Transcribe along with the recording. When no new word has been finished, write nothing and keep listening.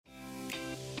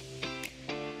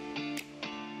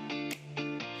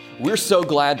We're so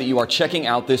glad that you are checking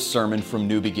out this sermon from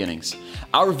New Beginnings.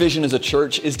 Our vision as a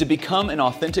church is to become an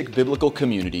authentic biblical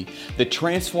community that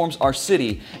transforms our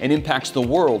city and impacts the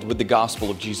world with the gospel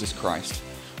of Jesus Christ.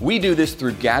 We do this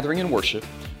through gathering in worship,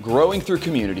 growing through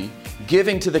community,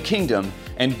 giving to the kingdom,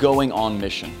 and going on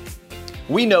mission.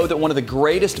 We know that one of the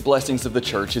greatest blessings of the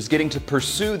church is getting to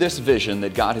pursue this vision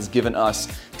that God has given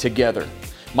us together.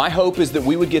 My hope is that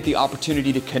we would get the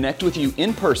opportunity to connect with you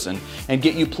in person and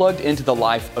get you plugged into the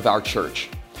life of our church.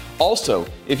 Also,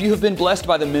 if you have been blessed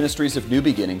by the ministries of New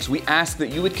Beginnings, we ask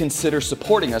that you would consider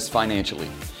supporting us financially.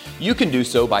 You can do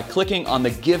so by clicking on the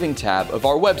Giving tab of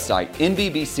our website,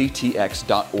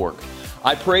 nbbctx.org.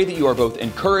 I pray that you are both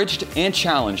encouraged and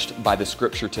challenged by the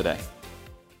scripture today.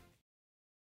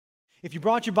 If you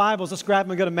brought your Bibles, let's grab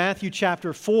them and go to Matthew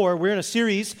chapter 4. We're in a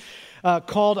series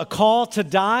called A Call to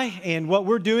Die, and what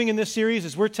we're doing in this series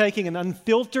is we're taking an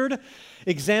unfiltered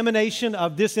examination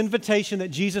of this invitation that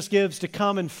Jesus gives to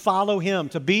come and follow Him,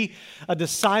 to be a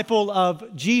disciple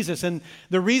of Jesus. And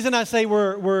the reason I say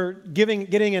we're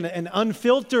getting an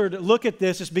unfiltered look at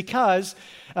this is because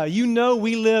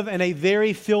we live in a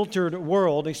very filtered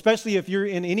world, especially if you're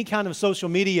in any kind of social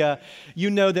media. You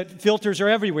know that filters are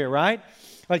everywhere, right?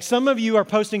 Like some of you are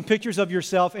posting pictures of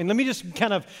yourself, and let me just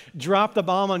kind of drop the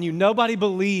bomb on you. Nobody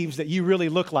believes that you really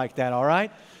look like that, all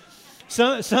right?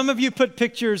 Some of you put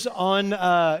pictures on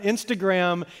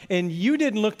Instagram, and you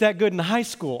didn't look that good in high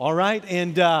school, all right?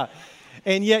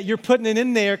 And yet you're putting it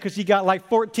in there because you got like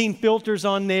 14 filters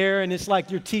on there, and it's like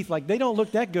your teeth, like they don't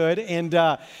look that good. And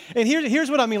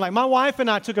here's what I mean. Like my wife and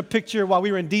I took a picture while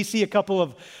we were in D.C. a couple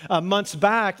of months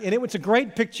back, and it was a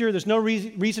great picture. There's no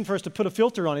reason for us to put a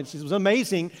filter on it. It was an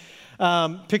amazing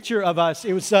picture of us.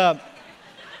 It was. I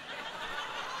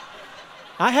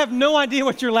have no idea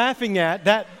what you're laughing at.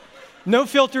 That no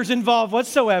filters involved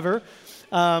whatsoever.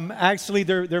 Actually,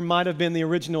 there might have been the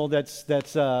original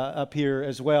that's up here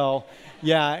as well.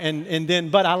 Yeah,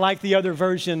 but I like the other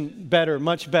version better,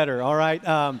 much better, all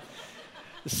right?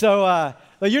 So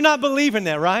you're not believing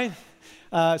that, right?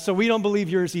 So we don't believe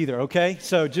yours either, okay?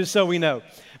 So just so we know.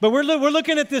 But we're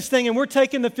looking at this thing and we're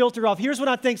taking the filter off. Here's what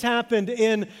I think's happened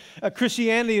in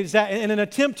Christianity is that in an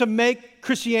attempt to make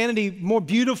Christianity more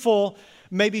beautiful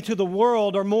maybe to the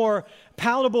world or more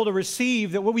palatable to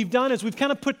receive, that what we've done is we've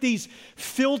kind of put these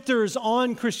filters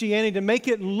on Christianity to make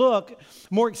it look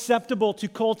more acceptable to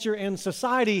culture and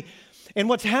society. And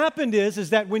what's happened is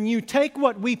that when you take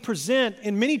what we present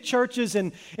in many churches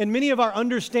and many of our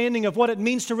understanding of what it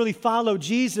means to really follow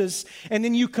Jesus, and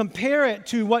then you compare it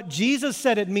to what Jesus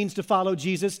said it means to follow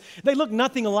Jesus, they look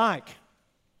nothing alike.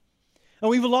 And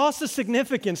we've lost the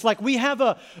significance. Like we have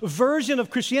a version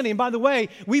of Christianity. And by the way,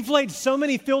 we've laid so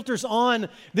many filters on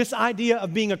this idea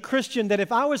of being a Christian that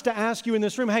if I was to ask you in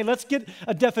this room, hey, let's get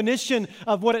a definition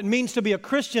of what it means to be a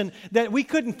Christian, that we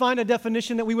couldn't find a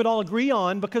definition that we would all agree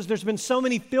on because there's been so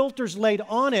many filters laid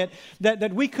on it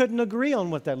that we couldn't agree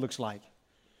on what that looks like.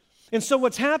 And so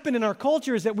what's happened in our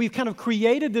culture is that we've kind of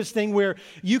created this thing where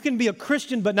you can be a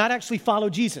Christian but not actually follow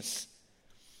Jesus.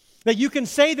 That you can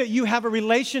say that you have a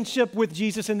relationship with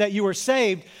Jesus and that you are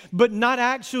saved, but not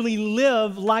actually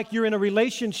live like you're in a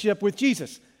relationship with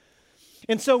Jesus.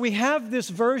 And so we have this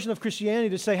version of Christianity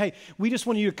to say, hey, we just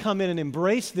want you to come in and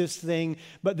embrace this thing,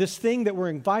 but this thing that we're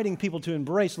inviting people to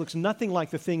embrace looks nothing like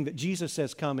the thing that Jesus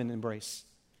says come and embrace.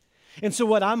 And so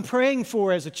what I'm praying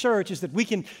for as a church is that we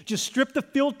can just strip the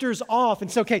filters off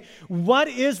and say, okay, what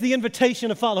is the invitation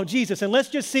to follow Jesus? And let's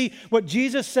just see what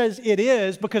Jesus says it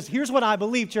is, because here's what I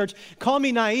believe, church. Call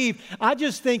me naive. I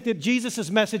just think that Jesus'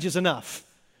 message is enough.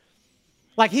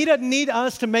 Like He doesn't need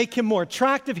us to make Him more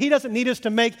attractive. He doesn't need us to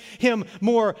make Him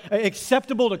more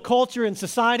acceptable to culture and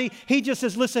society. He just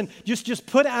says, listen, just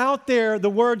put out there the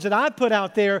words that I put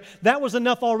out there. That was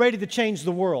enough already to change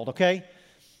the world, okay?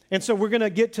 And so we're going to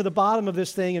get to the bottom of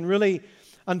this thing and really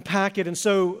unpack it. And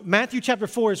so Matthew chapter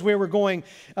 4 is where we're going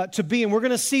to be. And we're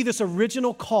going to see this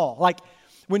original call. Like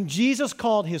when Jesus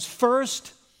called His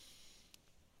first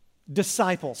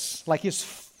disciples, like His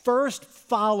first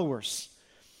followers.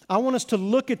 I want us to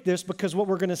look at this because what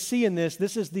we're going to see in this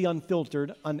is the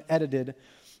unfiltered, unedited,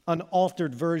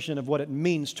 unaltered version of what it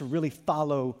means to really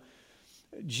follow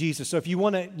Jesus. So if you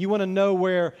want to know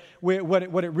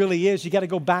what it really is, you got to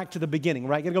go back to the beginning,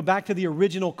 right? You got to go back to the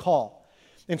original call.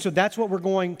 And so that's what we're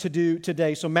going to do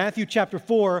today. So Matthew chapter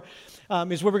 4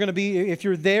 is where we're going to be. If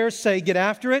you're there, say, get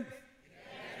after it.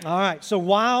 All right. So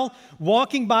while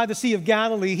walking by the Sea of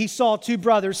Galilee, He saw two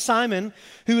brothers, Simon,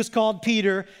 who is called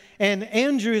Peter, and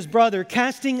Andrew, his brother,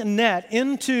 casting a net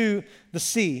into the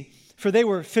sea, for they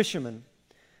were fishermen.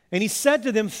 And He said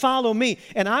to them, follow me,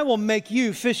 and I will make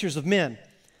you fishers of men.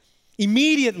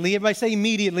 Immediately, everybody say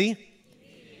immediately.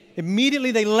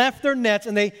 Immediately they left their nets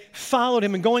and they followed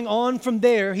him. And going on from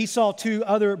there, he saw two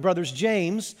other brothers,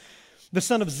 James, the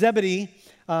son of Zebedee,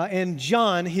 and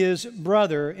John, his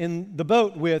brother, in the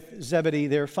boat with Zebedee,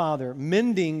 their father,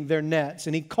 mending their nets.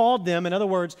 And he called them. In other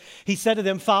words, he said to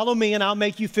them, follow me and I'll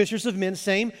make you fishers of men.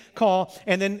 Same call.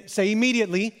 And then say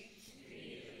immediately.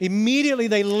 Immediately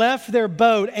they left their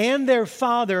boat and their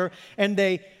father and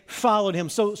they followed him.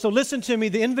 So listen to me.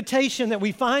 The invitation that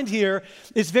we find here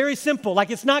is very simple. Like,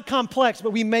 it's not complex,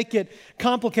 but we make it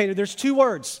complicated. There's two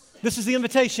words. This is the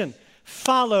invitation.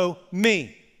 Follow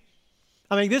me.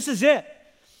 I mean, this is it.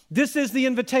 This is the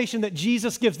invitation that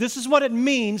Jesus gives. This is what it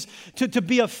means to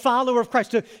be a follower of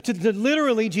Christ. To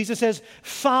literally, Jesus says,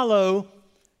 follow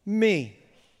me.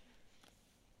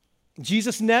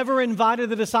 Jesus never invited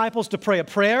the disciples to pray a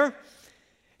prayer.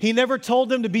 He never told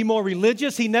them to be more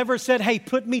religious. He never said, hey,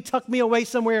 tuck me away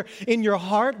somewhere in your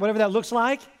heart, whatever that looks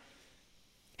like.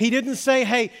 He didn't say,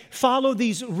 hey, follow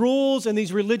these rules and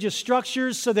these religious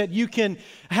structures so that you can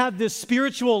have this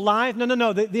spiritual life.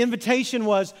 No. The invitation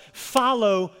was,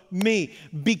 follow me.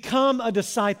 Become a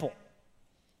disciple.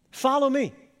 Follow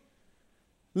me.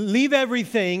 Leave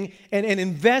everything and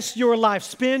invest your life,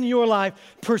 spend your life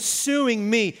pursuing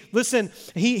me. Listen,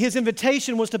 his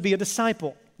invitation was to be a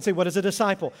disciple. Say, what is a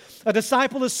disciple? A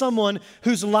disciple is someone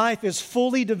whose life is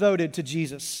fully devoted to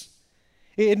Jesus.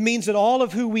 It means that all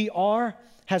of who we are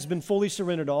has been fully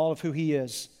surrendered to all of who he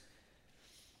is.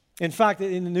 In fact,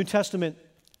 in the New Testament,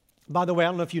 by the way, I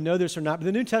don't know if you know this or not, but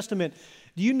the New Testament,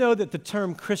 do you know that the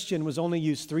term Christian was only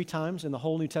used 3 times in the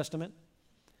whole New Testament?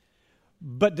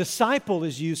 But disciple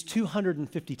is used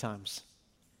 250 times.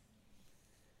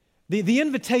 The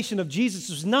invitation of Jesus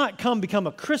does not come become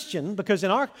a Christian, because in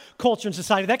our culture and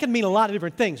society, that can mean a lot of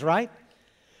different things, right?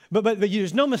 But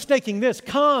there's no mistaking this.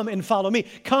 Come and follow me.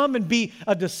 Come and be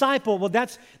a disciple. Well,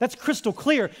 that's crystal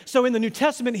clear. So in the New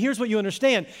Testament, here's what you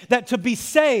understand. That to be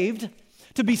saved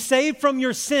from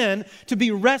your sin, to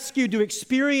be rescued, to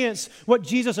experience what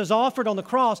Jesus has offered on the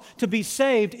cross, to be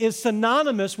saved is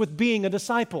synonymous with being a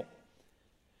disciple.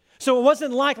 So it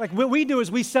wasn't like what we do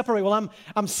is we separate. Well,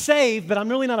 I'm saved, but I'm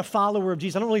really not a follower of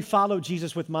Jesus. I don't really follow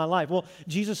Jesus with my life. Well,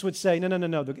 Jesus would say, no.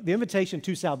 The invitation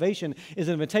to salvation is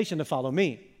an invitation to follow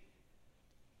me.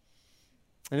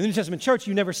 In the New Testament church,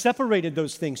 you never separated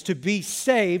those things. To be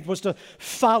saved was to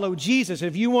follow Jesus.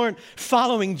 If you weren't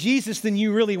following Jesus, then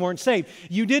you really weren't saved.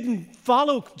 You didn't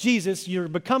follow Jesus. You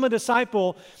become a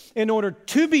disciple in order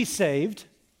to be saved.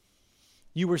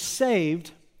 You were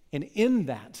saved, and in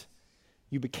that,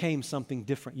 you became something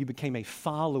different. You became a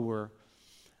follower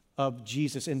of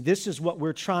Jesus. And this is what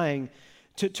we're trying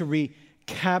to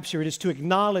recapture. It is to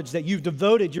acknowledge that you've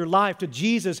devoted your life to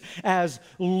Jesus as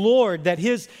Lord, that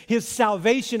His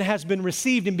salvation has been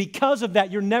received. And because of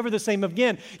that, you're never the same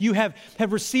again. You have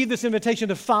received this invitation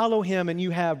to follow Him, and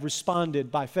you have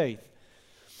responded by faith.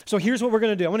 So here's what we're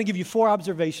going to do. I want to give you 4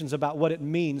 observations about what it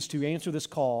means to answer this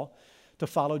call to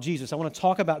follow Jesus. I want to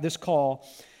talk about this call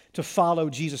to follow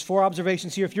Jesus. 4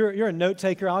 observations here. If you're a note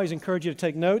taker, I always encourage you to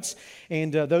take notes.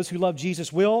 And those who love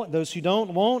Jesus will. Those who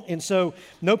don't, won't. And so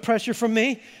no pressure from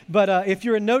me. But if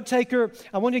you're a note taker,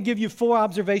 I want to give you 4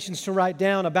 observations to write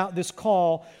down about this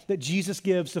call that Jesus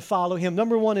gives to follow Him.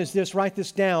 Number 1 is this. Write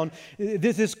this down.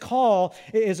 This call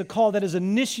is a call that is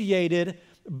initiated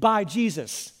by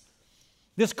Jesus.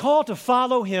 This call to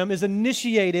follow Him is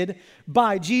initiated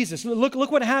by Jesus. Look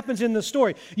what happens in the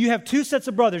story. You have 2 sets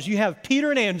of brothers. You have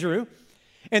Peter and Andrew,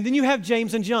 and then you have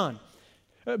James and John.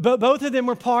 Both of them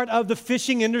were part of the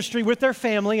fishing industry with their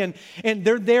family, and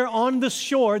they're there on the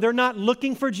shore. They're not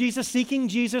looking for Jesus, seeking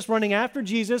Jesus, running after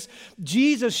Jesus.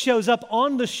 Jesus shows up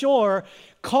on the shore,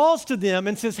 calls to them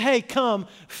and says, hey, come,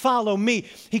 follow me.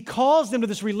 He calls them to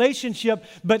this relationship,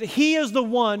 but He is the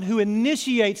one who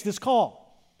initiates this call.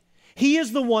 He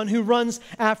is the one who runs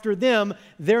after them.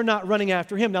 They're not running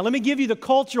after Him. Now, let me give you the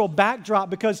cultural backdrop,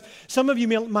 because some of you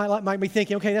might be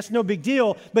thinking, okay, that's no big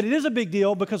deal. But it is a big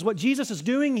deal, because what Jesus is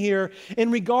doing here in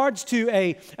regards to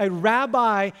a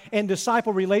rabbi and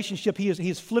disciple relationship, he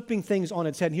is flipping things on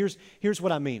its head. And here's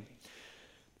what I mean.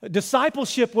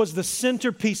 Discipleship was the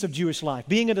centerpiece of Jewish life,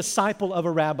 being a disciple of a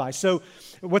rabbi. So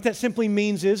what that simply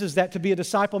means is that to be a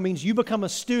disciple means you become a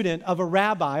student of a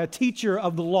rabbi, a teacher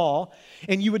of the law,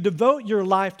 and you would devote your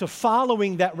life to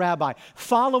following that rabbi,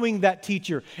 following that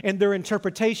teacher, and their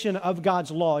interpretation of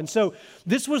God's law. And so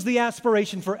this was the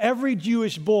aspiration for every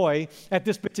Jewish boy at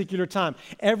this particular time.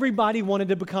 Everybody wanted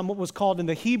to become what was called in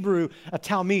the Hebrew a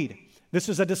Talmid. This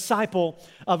is a disciple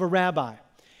of a rabbi.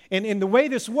 And the way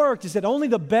this worked is that only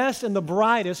the best and the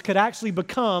brightest could actually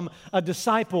become a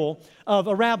disciple of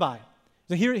a rabbi.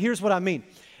 So here's what I mean.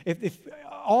 if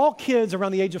all kids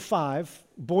around the age of 5,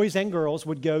 boys and girls,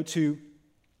 would go to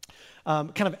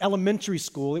kind of elementary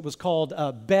school. It was called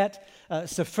Bet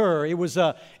Sefer. It was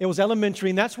elementary,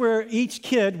 and that's where each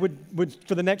kid would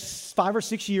for the next 5 or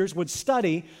 6 years would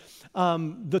study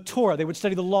the Torah. They would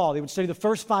study the law. They would study the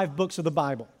first 5 books of the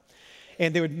Bible,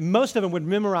 and most of them would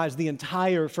memorize the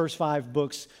entire first 5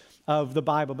 books of the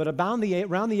Bible. But around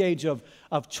the age of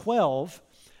 12,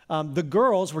 the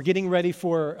girls were getting ready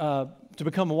to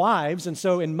become wives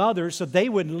and mothers, so they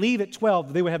would leave at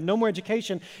 12. They would have no more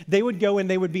education. They would go and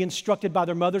they would be instructed by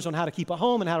their mothers on how to keep a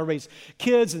home and how to raise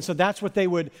kids, and so that's what they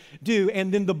would do.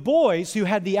 And then the boys who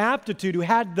had the aptitude, who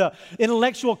had the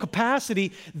intellectual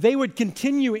capacity, they would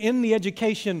continue in the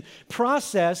education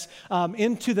process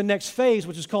into the next phase,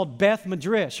 which is called Beth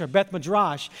Midrash,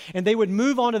 and they would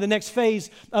move on to the next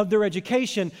phase of their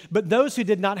education. But those who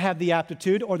did not have the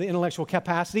aptitude or the intellectual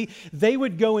capacity, they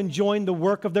would go and join the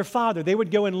work of their father. They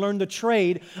would go and learn the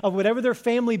trade of whatever their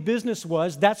family business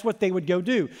was. That's what they would go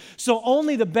do. So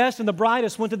only the best and the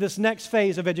brightest went to this next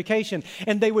phase of education.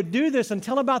 And they would do this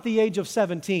until about the age of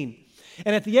 17.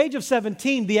 And at the age of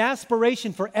 17, the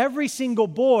aspiration for every single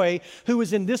boy who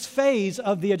was in this phase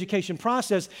of the education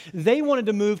process, they wanted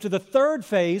to move to the third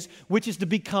phase, which is to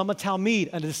become a Talmid,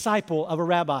 a disciple of a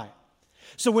rabbi.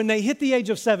 So when they hit the age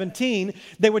of 17,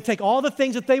 they would take all the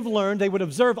things that they've learned, they would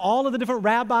observe all of the different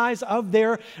rabbis of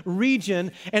their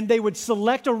region, and they would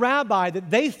select a rabbi that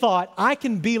they thought, I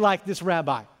can be like this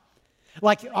rabbi.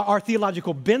 Like our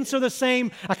theological bents are the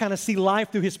same. I kind of see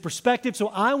life through his perspective, so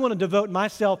I want to devote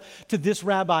myself to this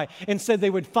rabbi. And so they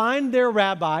would find their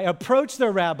rabbi, approach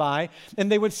their rabbi,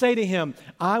 and they would say to him,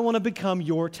 I want to become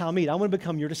your Talmid. I want to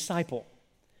become your disciple.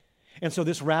 And so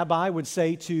this rabbi would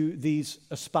say to these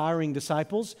aspiring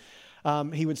disciples,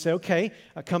 he would say, okay,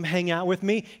 come hang out with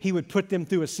me. He would put them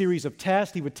through a series of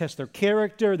tests. He would test their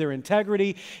character, their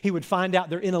integrity. He would find out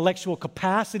their intellectual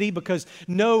capacity, because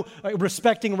no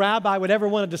respecting rabbi would ever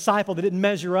want a disciple that didn't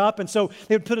measure up. And so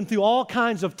they would put them through all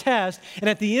kinds of tests. And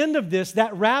at the end of this,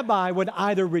 that rabbi would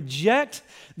either reject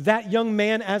that young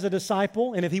man as a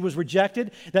disciple, and if he was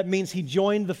rejected, that means he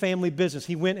joined the family business.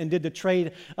 He went and did the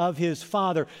trade of his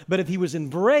father. But if he was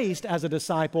embraced as a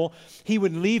disciple, he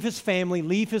would leave his family,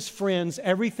 leave his friends,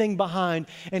 everything behind,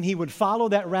 and he would follow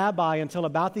that rabbi until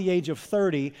about the age of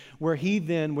 30, where he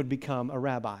then would become a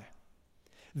rabbi.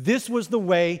 This was the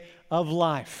way of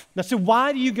life. Now, so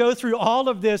why do you go through all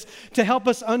of this to help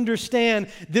us understand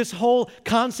this whole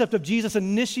concept of Jesus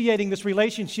initiating this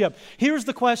relationship? Here's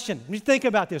the question. When you think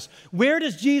about this, where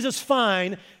does Jesus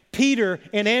find Peter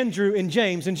and Andrew and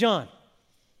James and John?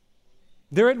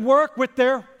 They're at work with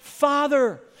their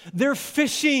father. They're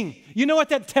fishing. You know what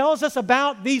that tells us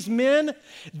about these men?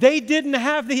 They didn't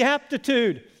have the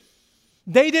aptitude.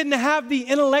 They didn't have the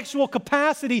intellectual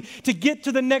capacity to get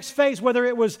to the next phase, whether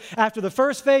it was after the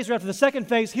first phase or after the second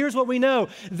phase. Here's what we know.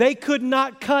 They could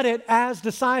not cut it as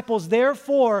disciples.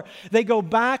 Therefore, they go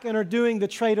back and are doing the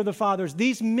trade of the fathers.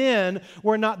 These men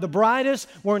were not the brightest,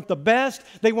 weren't the best.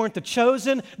 They weren't the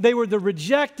chosen. They were the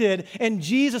rejected. And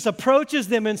Jesus approaches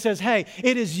them and says, hey,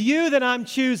 it is you that I'm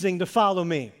choosing to follow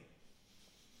me.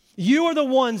 You are the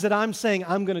ones that I'm saying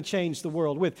I'm going to change the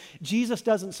world with. Jesus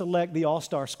doesn't select the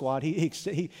all-star squad.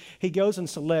 He goes and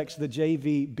selects the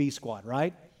JV B squad,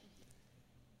 right?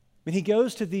 And he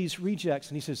goes to these rejects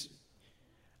and he says,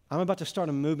 I'm about to start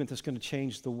a movement that's going to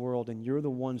change the world, and you're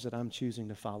the ones that I'm choosing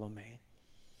to follow me.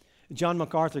 John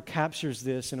MacArthur captures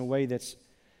this in a way that's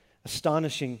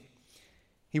astonishing.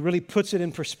 He really puts it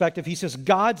in perspective. He says,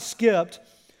 God skipped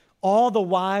all the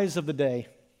wise of the day.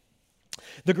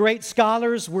 The great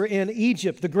scholars were in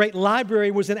Egypt. The great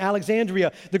library was in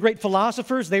Alexandria. The great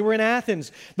philosophers, they were in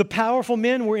Athens. The powerful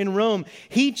men were in Rome.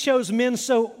 He chose men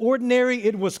so ordinary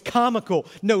it was comical.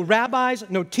 No rabbis,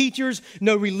 no teachers,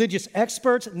 no religious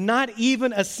experts, not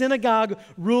even a synagogue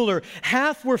ruler.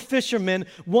 Half were fishermen.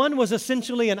 One was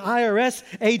essentially an IRS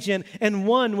agent, and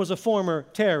one was a former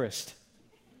terrorist.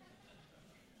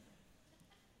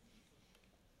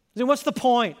 So what's the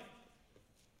point?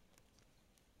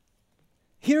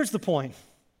 Here's the point.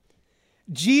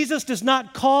 Jesus does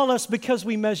not call us because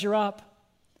we measure up.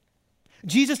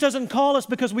 Jesus doesn't call us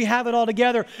because we have it all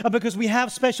together or because we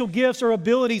have special gifts or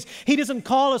abilities. He doesn't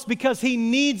call us because He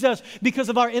needs us because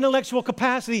of our intellectual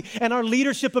capacity and our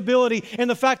leadership ability and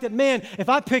the fact that, man, if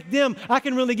I pick them, I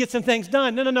can really get some things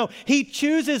done. No. He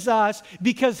chooses us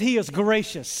because He is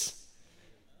gracious.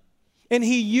 And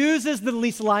He uses the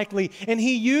least likely, and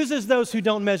He uses those who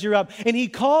don't measure up, and He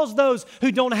calls those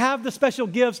who don't have the special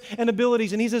gifts and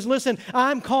abilities, and He says, listen,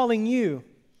 I'm calling you.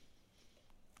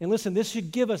 And listen, this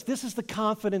should give us, this is the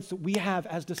confidence that we have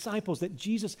as disciples, that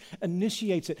Jesus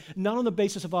initiates it, not on the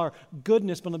basis of our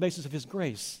goodness, but on the basis of his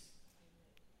grace.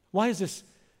 Why does this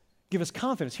give us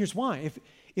confidence? Here's why.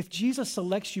 If Jesus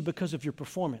selects you because of your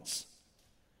performance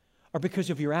or because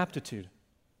of your aptitude,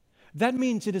 that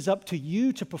means it is up to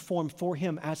you to perform for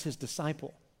him as his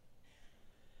disciple.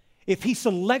 If he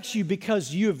selects you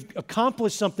because you've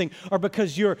accomplished something or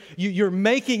because you're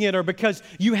making it or because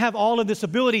you have all of this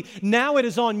ability, now it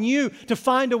is on you to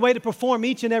find a way to perform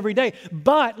each and every day.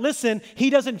 But listen,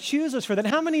 he doesn't choose us for that.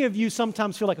 How many of you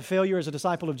sometimes feel like a failure as a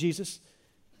disciple of Jesus?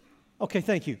 Okay,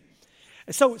 thank you.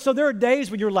 So there are days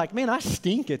when you're like, man, I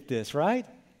stink at this, right?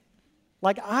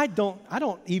 Like I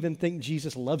don't even think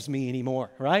Jesus loves me anymore,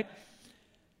 right?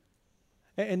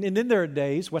 And then there are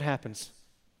days, what happens?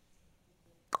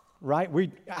 Right?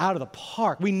 We're out of the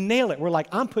park. We nail it. We're like,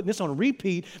 I'm putting this on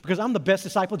repeat because I'm the best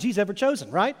disciple Jesus ever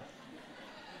chosen, right?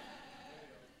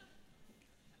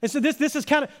 And so this is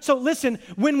kind of, so listen,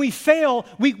 when we fail,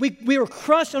 we are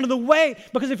crushed under the weight,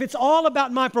 because if it's all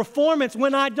about my performance,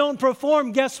 when I don't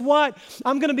perform, guess what?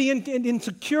 I'm going to be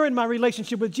insecure in my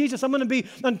relationship with Jesus. I'm going to be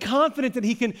unconfident that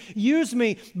he can use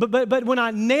me. But when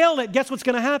I nail it, guess what's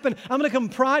going to happen? I'm going to become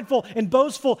prideful and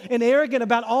boastful and arrogant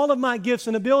about all of my gifts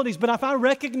and abilities. But if I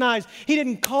recognize he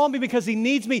didn't call me because he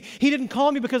needs me, he didn't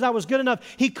call me because I was good enough,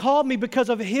 he called me because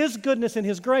of his goodness and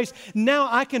his grace, now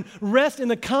I can rest in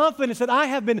the confidence that I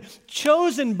have been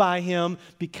chosen by him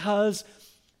because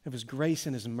of his grace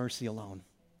and his mercy alone.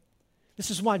 This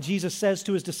is why Jesus says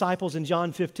to his disciples in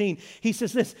John 15, he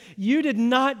says this, you did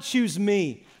not choose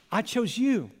me, I chose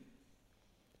you.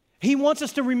 He wants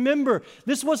us to remember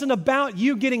this wasn't about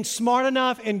you getting smart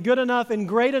enough and good enough and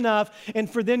great enough and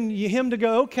for then him to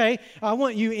go, okay, I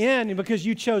want you in because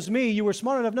you chose me, you were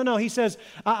smart enough. No, he says,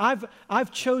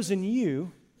 I've chosen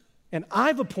you and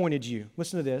I've appointed you.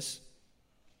 Listen to this.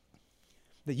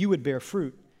 That you would bear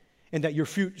fruit and that your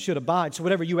fruit should abide. So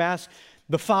whatever you ask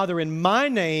the Father in my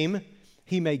name,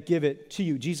 he may give it to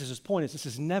you. Jesus' point is this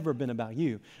has never been about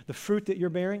you. The fruit that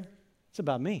you're bearing, it's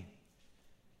about me.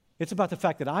 It's about the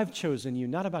fact that I've chosen you,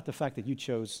 not about the fact that you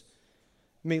chose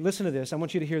me. Listen to this. I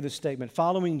want you to hear this statement.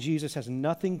 Following Jesus has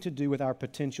nothing to do with our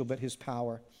potential but his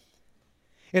power.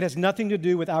 It has nothing to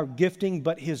do with our gifting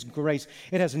but his grace.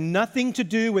 It has nothing to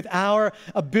do with our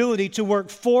ability to work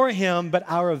for him but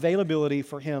our availability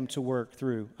for him to work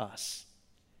through us.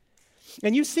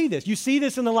 And you see this. You see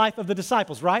this in the life of the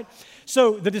disciples, right?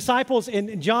 So the disciples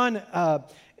in John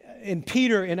and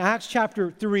Peter in Acts chapter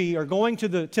 3 are going to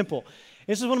the temple.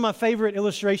 This is one of my favorite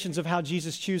illustrations of how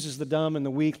Jesus chooses the dumb and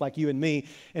the weak like you and me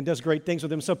and does great things with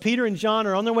them. So Peter and John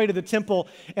are on their way to the temple,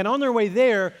 and on their way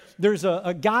there's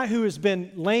a guy who has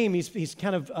been lame. He's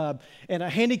kind of in a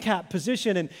handicapped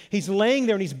position, and he's laying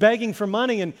there and he's begging for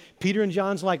money. And Peter and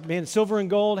John's like, man, silver and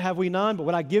gold have we none, but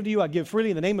what I give to you, I give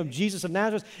freely in the name of Jesus of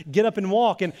Nazareth. Get up and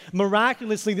walk. And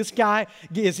miraculously, this guy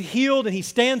is healed, and he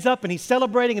stands up and he's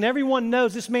celebrating, and everyone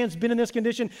knows this man's been in this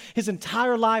condition his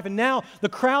entire life. And now the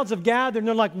crowds have gathered, and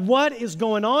they're like, what is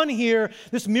going on here?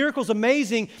 This miracle's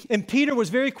amazing. And Peter was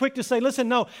very quick to say, listen,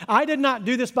 no, I did not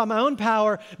do this by my own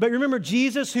power. But remember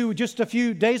Jesus, who just a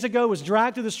few days ago was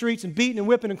dragged through the streets and beaten and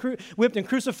whipped and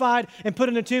crucified and put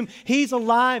in a tomb. He's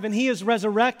alive and he is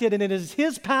resurrected, and it is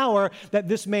his power that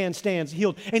this man stands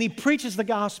healed. And he preaches the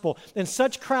gospel. And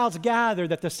such crowds gather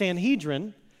that the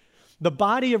Sanhedrin, the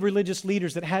body of religious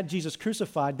leaders that had Jesus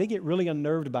crucified, they get really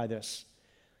unnerved by this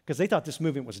because they thought this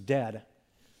movement was dead.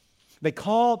 They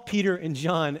call Peter and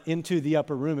John into the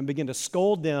upper room and begin to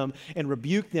scold them and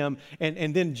rebuke them.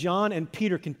 And then John and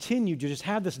Peter continue to just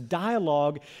have this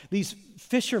dialogue. These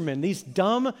fishermen, these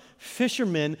dumb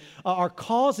fishermen are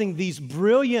causing these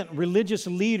brilliant religious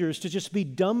leaders to just be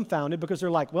dumbfounded because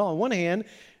they're like, well, on one hand,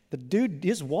 the dude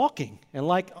is walking.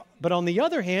 But on the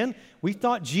other hand, we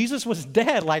thought Jesus was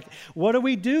dead. Like, what do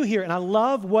we do here? And I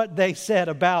love what they said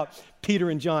about Peter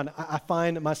and John. I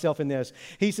find myself in this.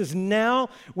 He says, now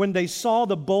when they saw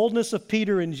the boldness of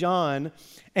Peter and John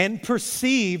and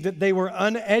perceived that they were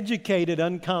uneducated,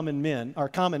 common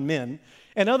men.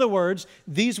 In other words,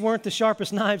 these weren't the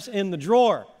sharpest knives in the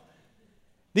drawer.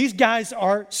 These guys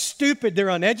are stupid. They're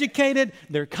uneducated.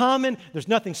 They're common. There's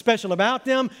nothing special about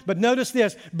them. But notice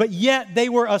this. But yet they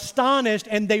were astonished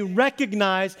and they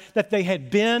recognized that they had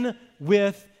been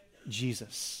with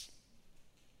Jesus.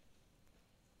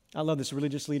 I love this.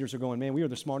 Religious leaders are going, man, we are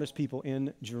the smartest people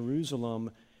in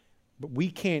Jerusalem, but we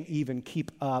can't even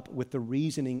keep up with the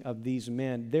reasoning of these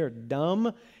men. They're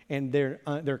dumb and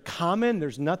they're common.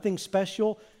 There's nothing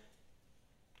special.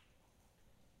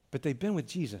 But they've been with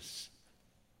Jesus.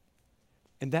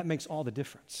 And that makes all the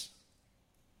difference.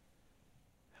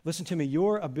 Listen to me,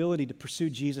 your ability to pursue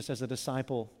Jesus as a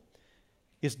disciple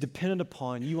is dependent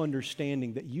upon you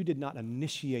understanding that you did not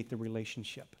initiate the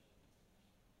relationship,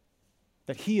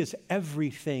 that He is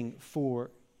everything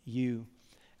for you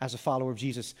as a follower of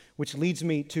Jesus, which leads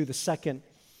me to the second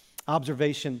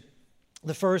observation.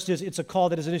 The first is it's a call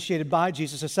that is initiated by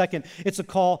Jesus. The second, it's a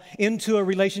call into a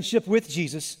relationship with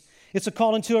Jesus. It's a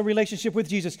call into a relationship with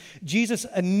Jesus. Jesus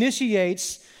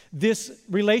initiates this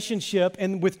relationship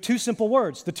and with two simple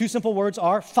words. The two simple words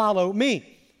are, follow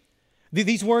me.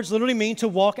 These words literally mean to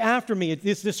walk after me.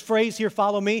 This phrase here,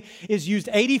 follow me, is used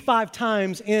 85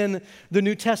 times in the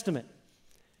New Testament.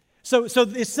 So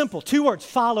it's simple, two words,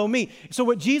 follow me. So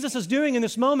what Jesus is doing in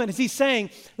this moment is He's saying,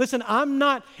 listen, I'm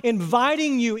not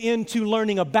inviting you into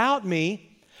learning about me.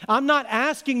 I'm not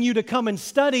asking you to come and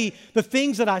study the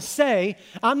things that I say.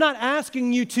 I'm not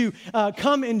asking you to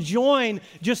come and join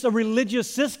just a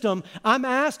religious system. I'm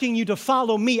asking you to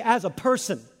follow me as a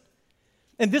person.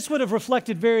 And this would have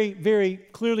reflected very, very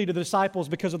clearly to the disciples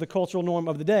because of the cultural norm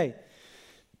of the day.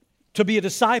 To be a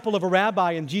disciple of a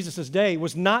rabbi in Jesus' day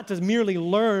was not to merely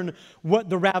learn what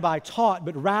the rabbi taught,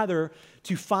 but rather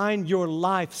to find your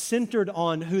life centered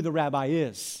on who the rabbi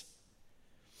is.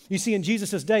 You see, in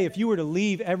Jesus' day, if you were to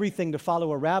leave everything to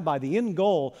follow a rabbi, the end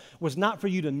goal was not for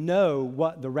you to know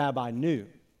what the rabbi knew.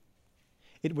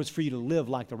 It was for you to live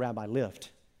like the rabbi lived.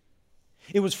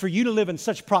 It was for you to live in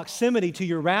such proximity to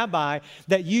your rabbi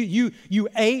that you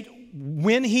ate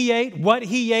when he ate, what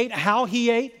he ate, how he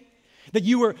ate. That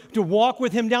you were to walk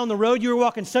with him down the road. You were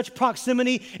walking such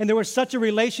proximity and there was such a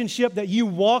relationship that you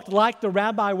walked like the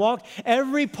rabbi walked.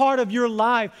 Every part of your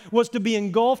life was to be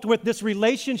engulfed with this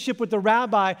relationship with the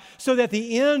rabbi so that at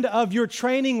the end of your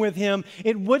training with him,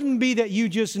 it wouldn't be that you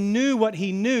just knew what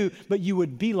he knew, but you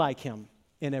would be like him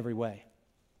in every way.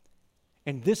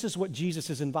 And this is what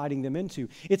Jesus is inviting them into.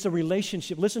 It's a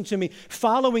relationship. Listen to me.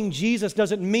 Following Jesus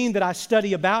doesn't mean that I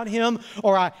study about him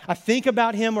or I think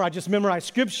about him or I just memorize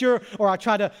scripture or I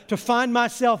try to find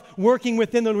myself working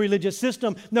within the religious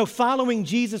system. No, following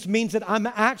Jesus means that I'm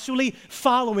actually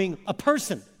following a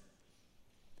person.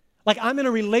 Like I'm in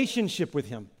a relationship with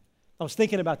him. I was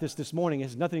thinking about this morning. It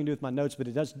has nothing to do with my notes, but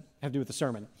it does have to do with the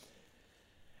sermon.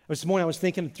 This morning I was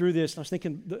thinking through this. And I was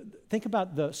thinking, think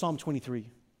about the Psalm 23.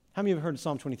 How many of you have heard of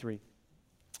Psalm 23?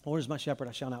 The Lord is my shepherd,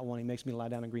 I shall not want. He makes me lie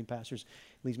down in green pastures,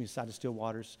 leads me beside the still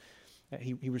waters.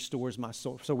 He restores my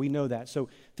soul. So we know that. So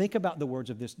think about the words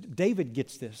of this. David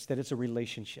gets this, that it's a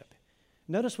relationship.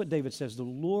 Notice what David says. The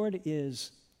Lord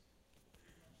is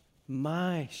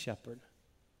my shepherd.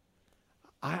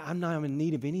 I'm not in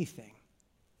need of anything.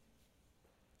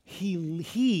 He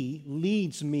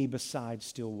leads me beside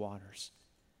still waters,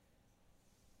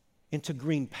 into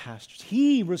green pastures.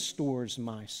 He restores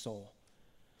my soul.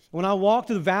 When I walk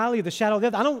through the valley of the shadow of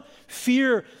death, I don't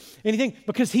fear anything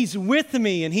because he's with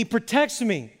me and he protects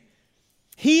me.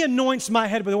 He anoints my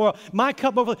head with oil. My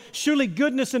cup overflows. Surely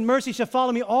goodness and mercy shall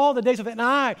follow me all the days of it, and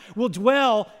I will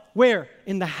dwell, where?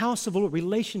 In the house of the Lord.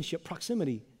 Relationship,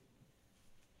 proximity.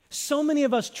 So many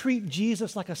of us treat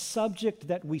Jesus like a subject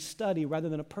that we study rather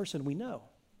than a person we know.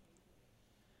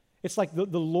 It's like the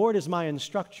Lord is my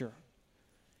instructor.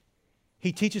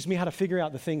 He teaches me how to figure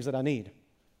out the things that I need.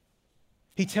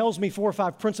 He tells me 4 or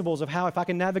 5 principles of how if I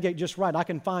can navigate just right, I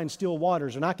can find still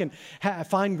waters and I can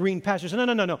find green pastures.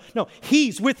 No.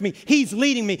 He's with me. He's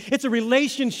leading me. It's a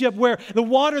relationship where the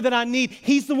water that I need,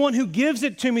 he's the one who gives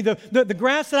it to me. The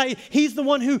grass that I eat, he's the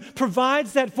one who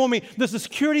provides that for me. The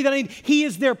security that I need, he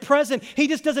is there present. He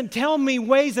just doesn't tell me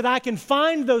ways that I can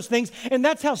find those things. And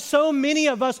that's how so many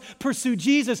of us pursue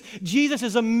Jesus. Jesus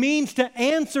is a means to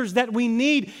answers that we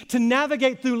need to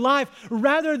navigate through life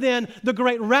rather than the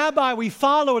great rabbi we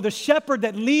follow or the shepherd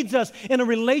that leads us in a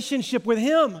relationship with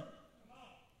him.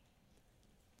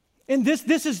 And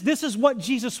this is what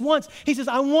Jesus wants. He says,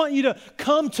 I want you to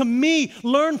come to me,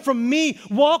 learn from me,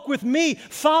 walk with me,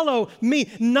 follow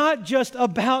me, not just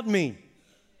about me.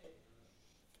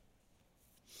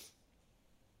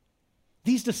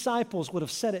 These disciples would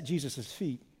have sat at Jesus'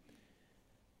 feet.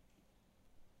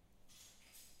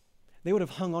 They would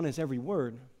have hung on his every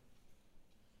word.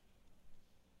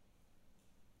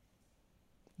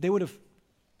 They would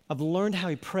have learned how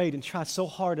he prayed and tried so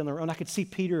hard on their own. I could see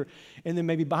Peter and then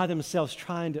maybe by themselves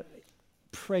trying to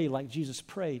pray like Jesus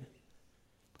prayed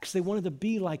because they wanted to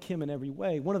be like him in every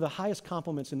way. One of the highest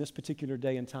compliments in this particular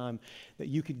day and time that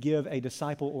you could give a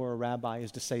disciple or a rabbi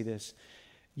is to say this: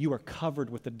 you are covered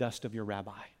with the dust of your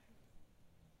rabbi.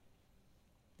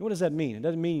 What does that mean? It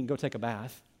doesn't mean you can go take a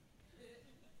bath.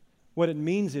 What it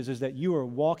means is that you are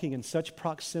walking in such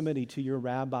proximity to your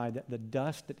rabbi that the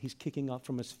dust that he's kicking up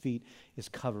from his feet is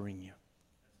covering you.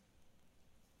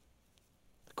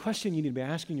 The question you need to be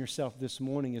asking yourself this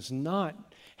morning is not,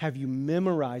 have you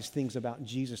memorized things about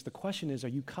Jesus? The question is, are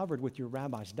you covered with your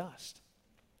rabbi's dust?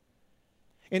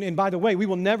 And by the way, we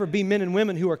will never be men and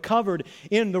women who are covered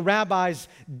in the rabbi's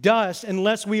dust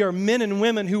unless we are men and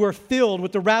women who are filled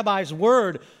with the rabbi's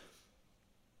word.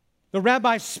 The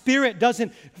rabbi's spirit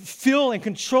doesn't fill and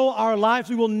control our lives.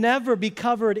 We will never be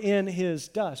covered in his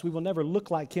dust. We will never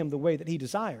look like him the way that he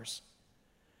desires.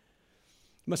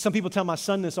 Some people tell my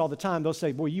son this all the time. They'll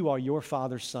say, boy, you are your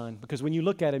father's son. Because when you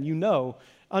look at him, you know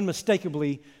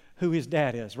unmistakably who his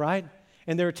dad is, right?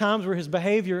 And there are times where his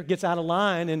behavior gets out of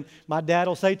line, and my dad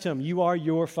will say to him, you are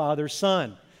your father's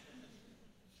son.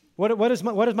 What is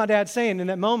my dad saying in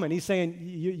that moment? He's saying,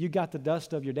 you got the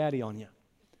dust of your daddy on you.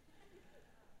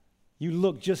 You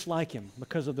look just like him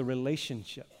because of the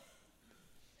relationship.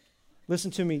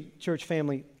 Listen to me, church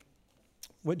family.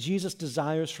 What Jesus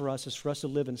desires for us is for us to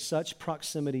live in such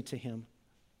proximity to him,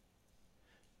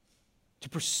 to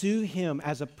pursue him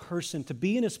as a person, to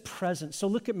be in his presence. So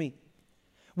look at me.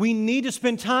 We need to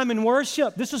spend time in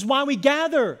worship. This is why we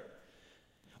gather.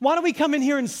 Why do we come in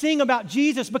here and sing about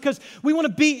Jesus? Because we want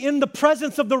to be in the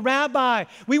presence of the rabbi.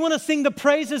 We want to sing the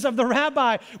praises of the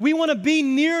rabbi. We want to be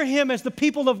near him as the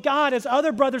people of God, as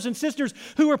other brothers and sisters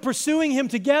who are pursuing him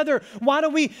together. Why do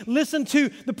we listen to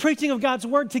the preaching of God's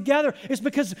word together? It's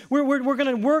because we're going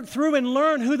to work through and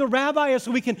learn who the rabbi is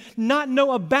so we can not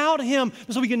know about him,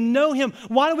 so we can know him.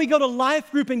 Why do we go to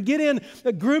life group and get in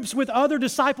groups with other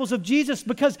disciples of Jesus?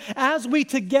 Because as we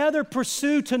together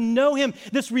pursue to know him,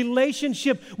 this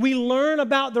relationship, we learn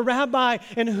about the rabbi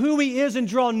and who he is and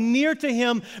draw near to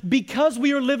him because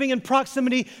we are living in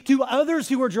proximity to others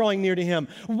who are drawing near to him.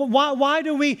 Why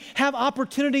do we have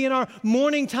opportunity in our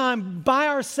morning time by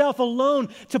ourselves alone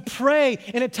to pray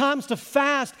and at times to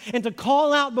fast and to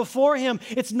call out before him?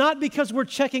 It's not because we're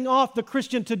checking off the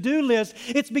Christian to-do list.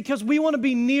 It's because we want to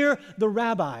be near the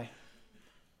rabbi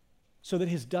so that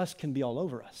his dust can be all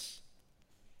over us.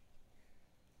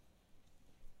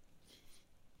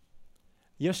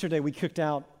 Yesterday we cooked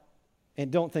out,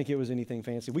 and don't think it was anything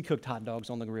fancy. We cooked hot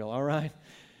dogs on the grill, all right?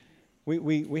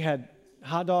 We had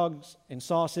hot dogs and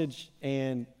sausage,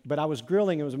 but I was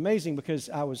grilling. It was amazing because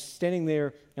I was standing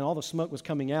there and all the smoke was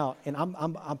coming out. And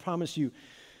I promise you,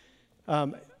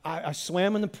 I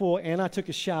swam in the pool and I took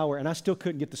a shower and I still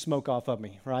couldn't get the smoke off of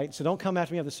me, right? So don't come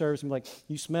after me after the service and be like,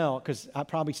 you smell, because I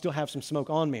probably still have some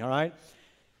smoke on me, all right?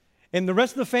 And the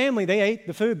rest of the family, they ate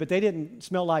the food, but they didn't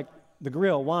smell like the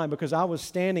grill. Why? Because I was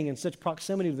standing in such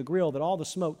proximity to the grill that all the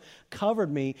smoke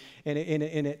covered me and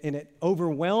it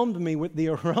overwhelmed me with the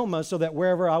aroma so that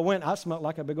wherever I went, I smelled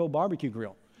like a big old barbecue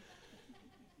grill.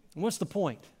 And what's the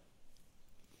point?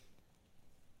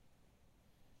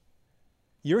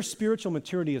 Your spiritual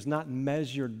maturity is not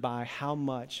measured by how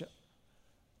much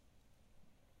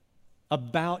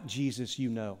about Jesus you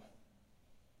know.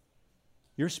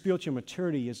 Your spiritual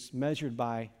maturity is measured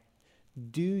by,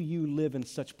 do you live in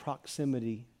such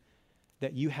proximity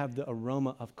that you have the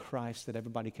aroma of Christ that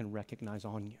everybody can recognize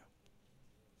on you?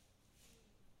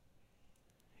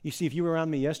 You see, if you were around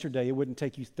me yesterday, it wouldn't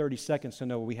take you 30 seconds to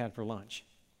know what we had for lunch.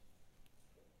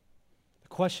 The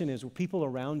question is, will people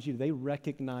around you, they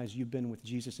recognize you've been with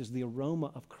Jesus? Is the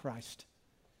aroma of Christ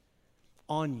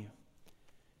on you?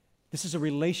 This is a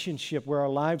relationship where our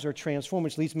lives are transformed,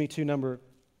 which leads me to number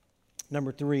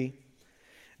three.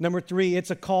 Number three,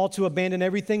 it's a call to abandon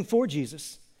everything for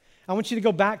Jesus. I want you to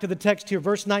go back to the text here,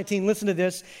 verse 19. Listen to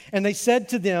this. And they said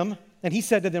to them, and he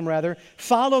said to them rather,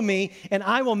 follow me, and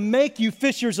I will make you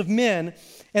fishers of men.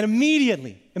 And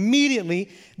immediately,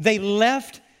 they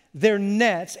left their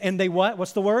nets, and they what?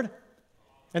 What's the word?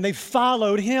 And they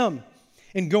followed him.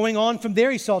 And going on from there,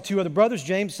 he saw two other brothers,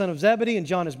 James, son of Zebedee, and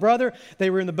John, his brother. They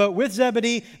were in the boat with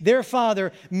Zebedee, their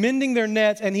father, mending their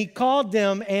nets. And he called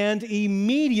them, and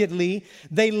immediately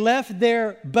they left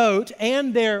their boat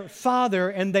and their father,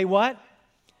 and they what?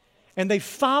 And they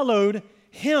followed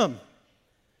him.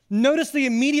 Notice the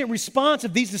immediate response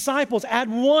of these disciples at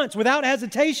once, without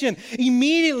hesitation.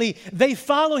 Immediately, they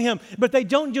follow him. But they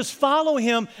don't just follow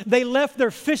him. They left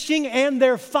their fishing and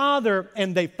their father,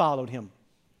 and they followed him.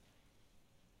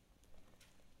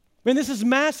 Man, this is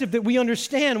massive that we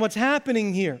understand what's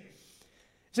happening here.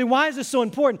 See, why is this so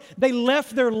important? They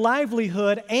left their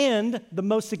livelihood and the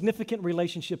most significant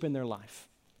relationship in their life.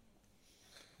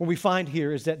 What we find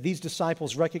here is that these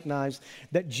disciples recognized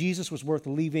that Jesus was worth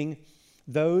leaving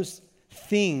those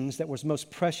things that was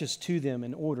most precious to them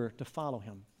in order to follow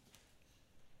him.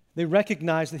 They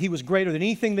recognized that he was greater than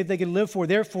anything that they could live for.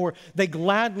 Therefore, they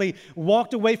gladly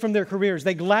walked away from their careers.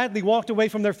 They gladly walked away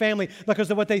from their family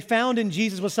because of what they found in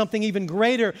Jesus was something even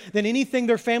greater than anything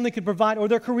their family could provide or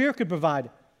their career could provide.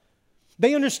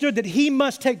 They understood that he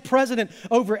must take precedent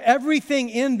over everything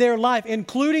in their life,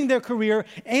 including their career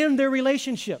and their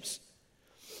relationships.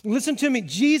 Listen to me.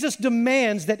 Jesus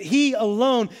demands that he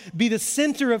alone be the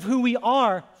center of who we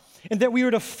are and that we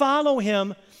are to follow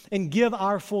him and give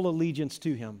our full allegiance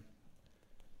to him.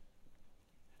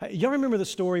 Y'all remember the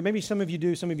story? Maybe some of you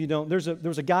do, some of you don't. There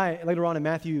was a guy later on in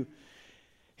Matthew.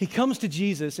 He comes to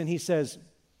Jesus and he says,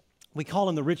 we call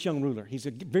him the rich young ruler. He's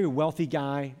a very wealthy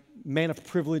guy, man of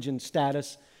privilege and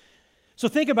status. So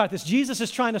think about this. Jesus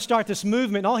is trying to start this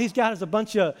movement. All he's got is a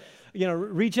bunch of,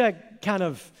 reject kind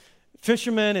of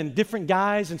fishermen and different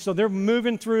guys. And so they're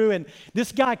moving through, and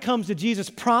this guy comes to Jesus,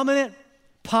 prominent,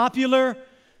 popular,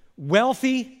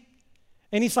 wealthy.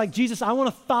 And he's like, Jesus, I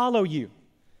want to follow you.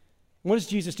 What does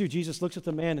Jesus do? Jesus looks at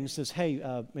the man and says, hey,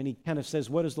 and he kind of says,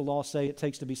 what does the law say it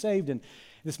takes to be saved? And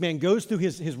this man goes through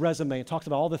his resume and talks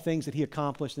about all the things that he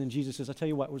accomplished. And then Jesus says, I tell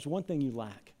you what, there's one thing you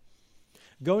lack.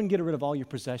 Go and get rid of all your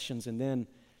possessions and then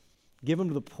give them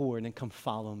to the poor and then come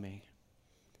follow me.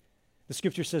 The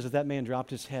scripture says that man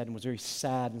dropped his head and was very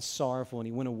sad and sorrowful, and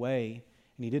he went away.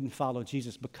 And he didn't follow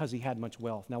Jesus because he had much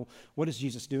wealth. Now, what is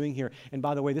Jesus doing here? And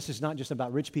by the way, this is not just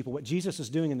about rich people. What Jesus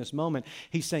is doing in this moment,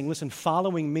 he's saying, listen,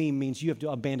 following me means you have to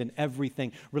abandon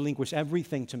everything, relinquish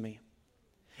everything to me.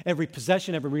 Every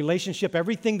possession, every relationship,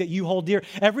 everything that you hold dear,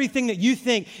 everything that you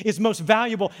think is most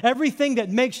valuable, everything that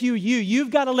makes you you,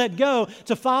 you've got to let go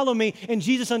to follow me. And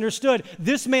Jesus understood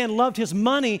this man loved his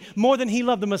money more than he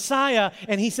loved the Messiah.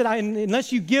 And he said,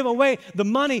 unless you give away the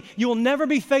money, you will never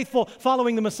be faithful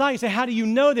following the Messiah. You say, how do you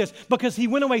know this? Because he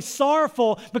went away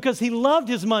sorrowful because he loved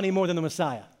his money more than the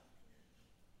Messiah.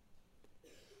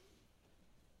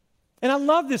 And I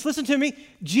love this. Listen to me.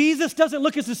 Jesus doesn't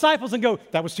look at his disciples and go,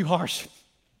 that was too harsh.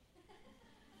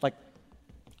 Like,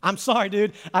 I'm sorry,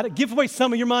 dude. I'd give away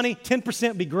some of your money. 10%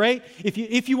 would be great.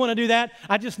 If you want to do that,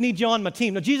 I just need you on my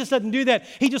team. Now, Jesus doesn't do that.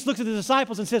 He just looks at the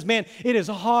disciples and says, man, it is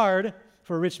hard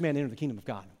for a rich man to enter the kingdom of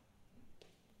God.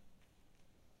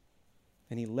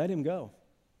 And he let him go.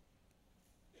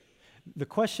 The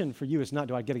question for you is not,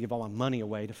 do I get to give all my money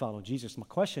away to follow Jesus? My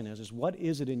question is what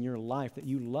is it in your life that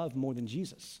you love more than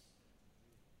Jesus?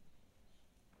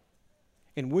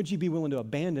 And would you be willing to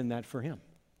abandon that for him?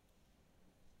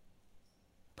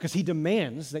 Because he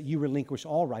demands that you relinquish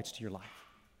all rights to your life.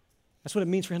 That's what it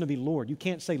means for him to be Lord. You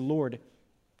can't say Lord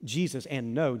Jesus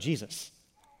and no Jesus.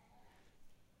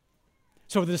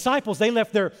 So the disciples, they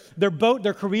left their boat,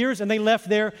 their careers, and they left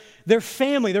their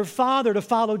family, their father to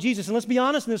follow Jesus. And let's be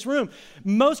honest in this room,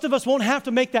 most of us won't have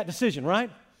to make that decision,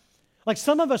 right? Like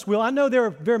some of us will. I know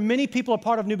there are many people a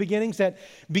part of New Beginnings that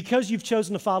because you've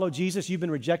chosen to follow Jesus, you've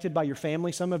been rejected by your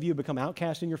family. Some of you have become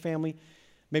outcast in your family.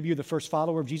 Maybe you're the first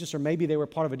follower of Jesus, or maybe they were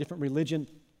part of a different religion.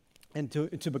 And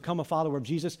to become a follower of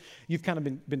Jesus, you've kind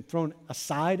of been thrown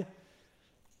aside.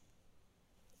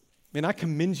 And I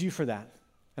commend you for that.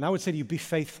 And I would say to you, be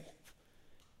faithful.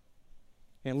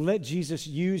 And let Jesus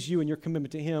use you and your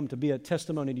commitment to him to be a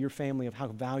testimony to your family of how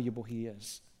valuable he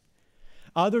is.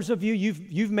 Others of you,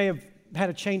 you may have had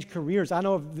to change careers. I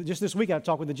know just this week I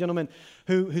talked with a gentleman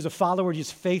who's a follower,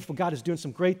 just faithful. God is doing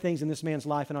some great things in this man's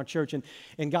life in our church,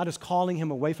 and God is calling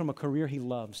him away from a career he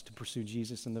loves to pursue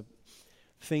Jesus and the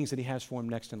things that he has for him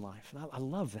next in life. And I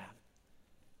love that.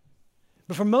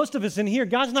 But for most of us in here,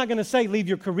 God's not going to say leave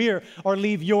your career or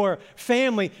leave your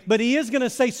family, but he is going to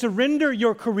say surrender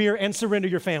your career and surrender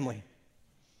your family.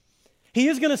 He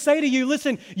is going to say to you,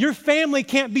 listen, your family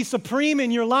can't be supreme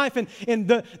in your life, and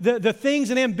the things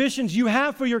and ambitions you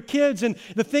have for your kids and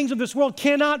the things of this world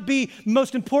cannot be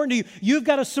most important to you. You've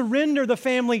got to surrender the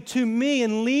family to me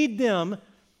and lead them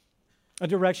a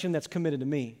direction that's committed to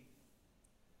me.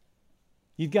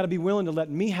 You've got to be willing to let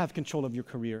me have control of your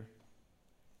career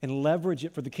and leverage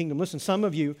it for the kingdom. Listen, some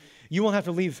of you won't have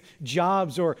to leave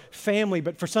jobs or family,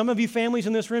 but for some of you families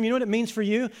in this room, you know what it means for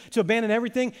you to abandon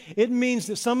everything? It means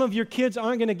that some of your kids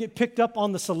aren't going to get picked up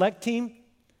on the select team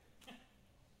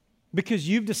because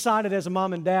you've decided as a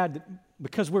mom and dad that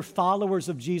because we're followers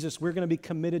of Jesus, we're going to be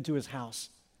committed to his house.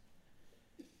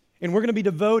 And we're going to be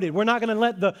devoted. We're not going to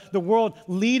let the world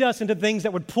lead us into things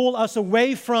that would pull us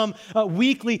away from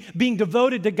weekly being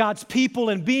devoted to God's people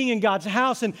and being in God's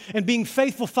house and being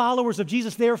faithful followers of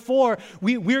Jesus. Therefore,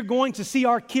 we're going to see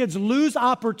our kids lose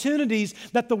opportunities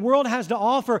that the world has to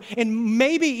offer and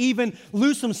maybe even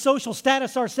lose some social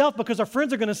status ourselves because our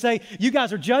friends are going to say, you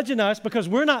guys are judging us because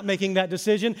we're not making that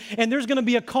decision. And there's going to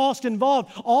be a cost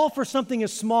involved, all for something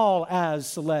as small as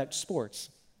select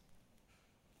sports.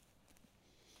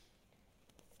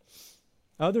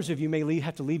 Others of you may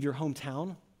have to leave your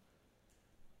hometown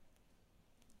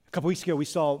A couple weeks ago, we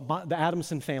saw the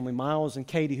Adamson family, Miles and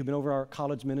Katie, who've been over our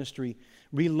college ministry,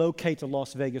 relocate to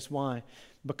Las Vegas. Why?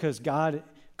 Because God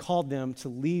called them to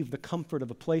leave the comfort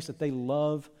of a place that they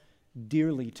love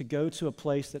dearly, to go to a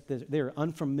place that they're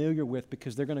unfamiliar with,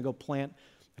 because they're going to go plant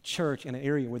a church in an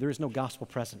area where there is no gospel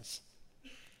presence.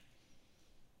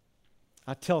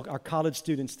 I tell our college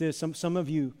students this, some of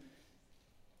you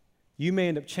may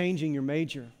end up changing your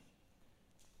major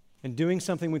and doing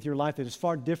something with your life that is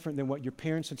far different than what your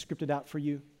parents had scripted out for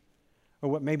you, or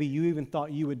what maybe you even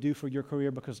thought you would do for your career,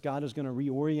 because God is going to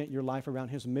reorient your life around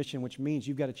His mission, which means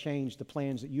you've got to change the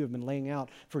plans that you have been laying out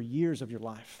for years of your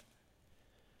life.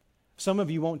 Some of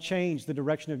you won't change the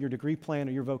direction of your degree plan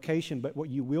or your vocation, but what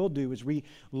you will do is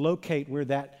relocate where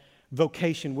that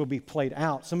vocation will be played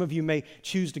out. Some of you may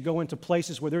choose to go into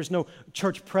places where there's no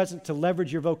church present to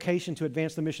leverage your vocation to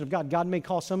advance the mission of God. God may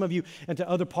call some of you into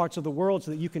other parts of the world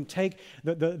so that you can take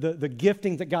the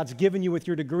gifting that God's given you with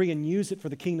your degree and use it for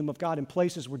the kingdom of God in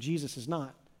places where Jesus is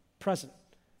not present.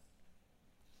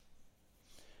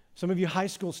 Some of you high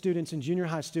school students and junior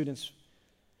high students,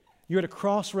 you're at a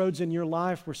crossroads in your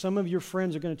life where some of your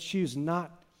friends are going to choose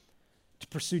not to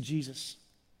pursue Jesus.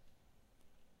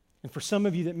 And for some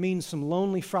of you, that means some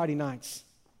lonely Friday nights.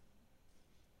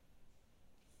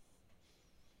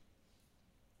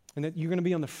 And that you're going to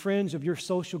be on the fringe of your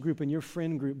social group and your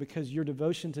friend group because your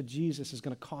devotion to Jesus is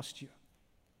going to cost you.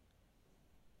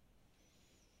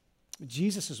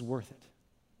 Jesus is worth it.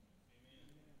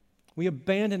 We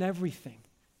abandon everything.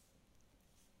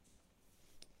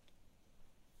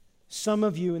 Some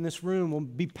of you in this room will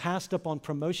be passed up on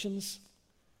promotions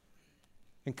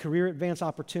and career advance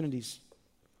opportunities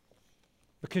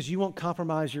because you won't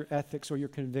compromise your ethics or your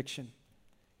conviction,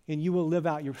 and you will live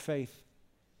out your faith.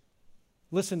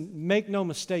 Listen, make no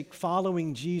mistake,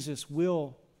 following Jesus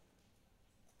will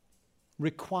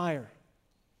require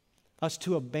us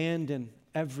to abandon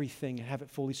everything and have it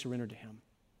fully surrendered to Him,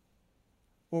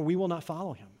 or we will not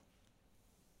follow Him.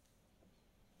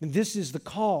 And this is the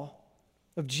call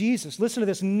of Jesus. Listen to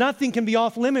this. Nothing can be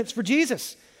off limits for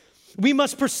Jesus. We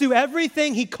must pursue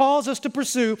everything He calls us to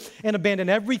pursue and abandon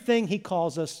everything He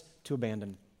calls us to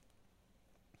abandon.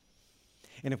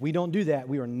 And if we don't do that,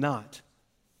 we are not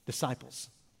disciples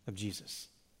of Jesus.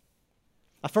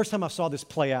 The first time I saw this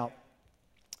play out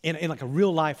in like a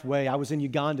real life way, I was in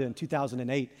Uganda in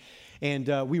 2008,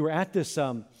 and we were at this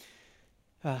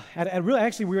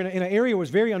actually, we were in an area that was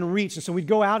very unreached, and so we'd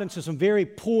go out into some very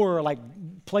poor, like,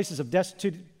 places of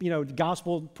destitute,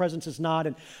 gospel presence is not.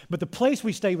 But the place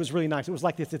we stayed was really nice. It was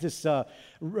like this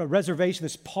reservation,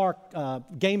 this park,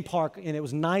 game park, and it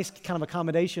was nice kind of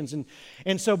accommodations.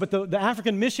 But the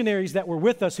African missionaries that were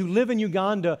with us who live in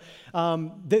Uganda,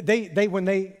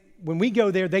 when we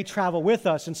go there, they travel with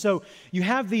us. And so you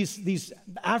have these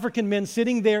African men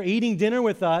sitting there eating dinner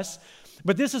with us.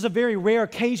 But this is a very rare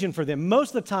occasion for them.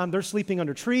 Most of the time, they're sleeping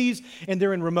under trees, and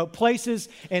they're in remote places,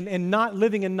 and not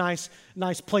living in nice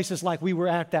places like we were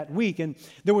at that week. And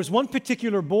there was one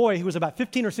particular boy who was about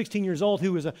 15 or 16 years old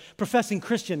who was a professing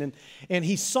Christian, and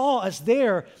he saw us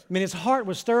there. I mean, his heart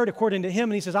was stirred according to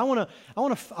him, and he says, I want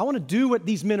to do what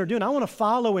these men are doing. I want to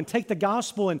follow and take the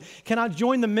gospel, and can I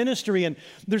join the ministry? And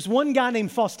there's one guy named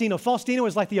Faustino. Faustino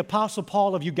is like the Apostle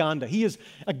Paul of Uganda. He is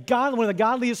one of the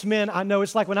godliest men I know.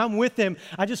 It's like when I'm with him,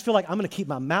 I just feel like I'm going to keep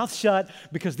my mouth shut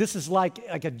because this is like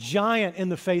a giant in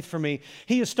the faith for me.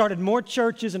 He has started more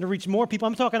churches and to reach more people.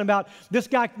 I'm talking about this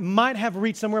guy might have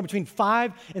reached somewhere between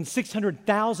 500,000 and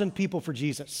 600,000 people for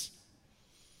Jesus.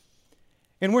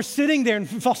 And we're sitting there, and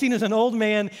Faustino's an old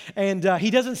man, and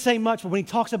he doesn't say much, but when he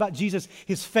talks about Jesus,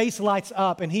 his face lights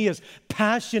up, and he is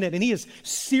passionate, and he is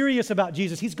serious about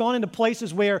Jesus. He's gone into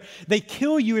places where they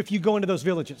kill you if you go into those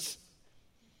villages.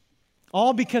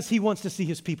 All because he wants to see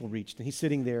his people reached. And he's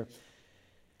sitting there.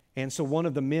 And so one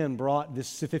of the men brought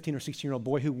this 15 or 16-year-old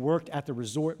boy who worked at the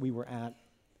resort we were at.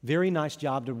 Very nice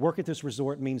job. To work at this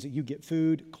resort means that you get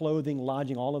food, clothing,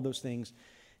 lodging, all of those things.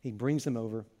 He brings them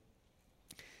over.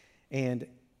 And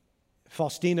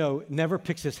Faustino never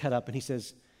picks his head up, and he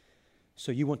says,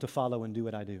 so you want to follow and do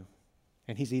what I do.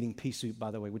 And he's eating pea soup,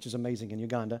 by the way, which is amazing in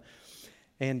Uganda.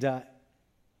 And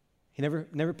he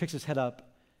never picks his head up.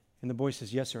 And the boy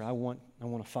says, yes, sir, I want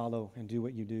to follow and do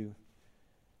what you do.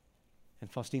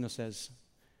 And Faustino says,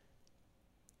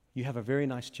 you have a very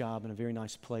nice job and a very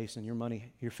nice place, and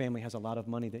your family has a lot of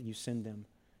money that you send them.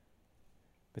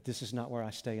 But this is not where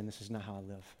I stay, and this is not how I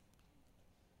live.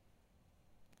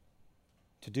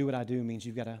 To do what I do means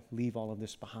you've got to leave all of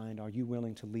this behind. Are you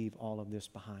willing to leave all of this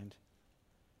behind?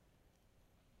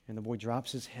 And the boy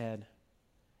drops his head,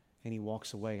 and he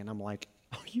walks away, and I'm like,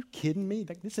 are you kidding me?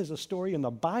 Like, this is a story in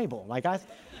the Bible. Like,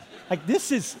 Like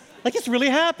this really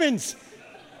happens.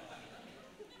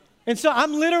 And so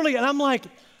I'm like,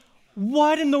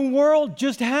 what in the world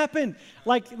just happened?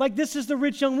 Like this is the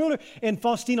rich young ruler. And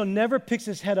Faustino never picks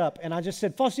his head up. And I just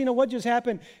said, Faustino, what just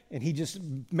happened? And he just,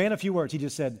 man, a few words. He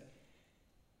just said,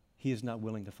 he is not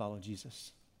willing to follow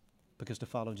Jesus. Because to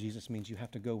follow Jesus means you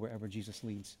have to go wherever Jesus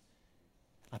leads.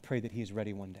 I pray that he is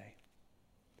ready one day.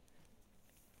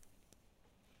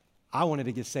 I wanted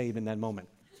to get saved in that moment.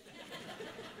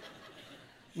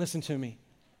 Listen to me.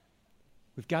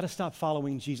 We've got to stop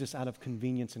following Jesus out of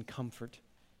convenience and comfort.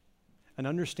 And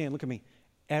understand, look at me,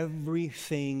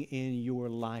 everything in your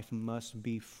life must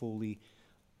be fully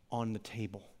on the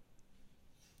table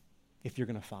if you're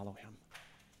going to follow him.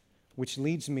 Which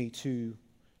leads me to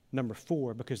number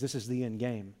 4, because this is the end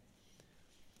game.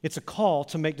 It's a call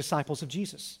to make disciples of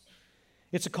Jesus.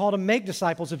 It's a call to make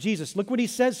disciples of Jesus. Look what he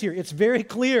says here. It's very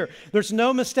clear. There's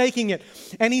no mistaking it.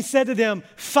 And he said to them,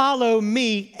 follow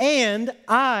me, and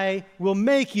I will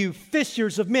make you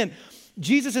fishers of men.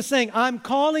 Jesus is saying, I'm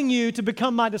calling you to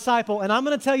become my disciple, and I'm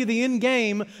going to tell you the end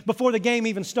game before the game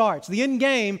even starts. The end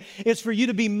game is for you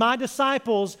to be my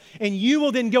disciples, and you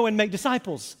will then go and make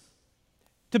disciples.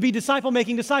 To be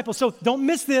disciple-making disciples. So don't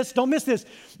miss this, don't miss this.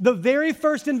 The very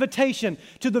first invitation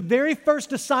to the very first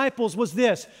disciples was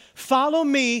this: follow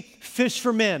me, fish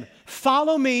for men.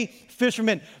 Follow me, fish for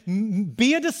men.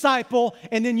 Be a disciple,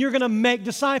 and then you're going to make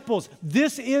disciples.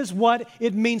 This is what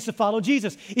it means to follow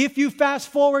Jesus. If you fast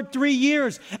forward 3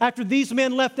 years after these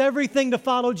men left everything to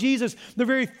follow Jesus, the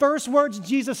very first words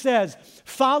Jesus says,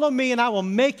 follow me, and I will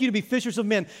make you to be fishers of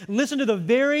men. Listen to the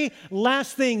very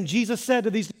last thing Jesus said to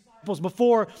these disciples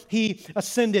before he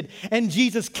ascended. And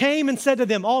Jesus came and said to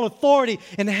them, all authority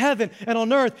in heaven and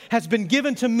on earth has been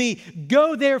given to me.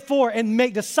 Go therefore and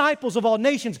make disciples of all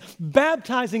nations,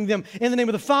 baptizing them in the name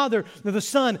of the Father, of the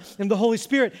Son, and the Holy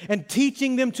Spirit, and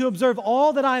teaching them to observe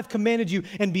all that I have commanded you.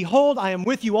 And behold, I am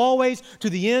with you always to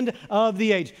the end of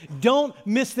the age. Don't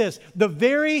miss this. The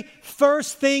very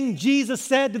first thing Jesus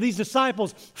said to these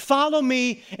disciples, follow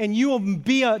me and you will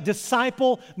be a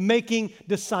disciple-making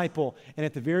disciple. And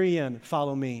at the very end,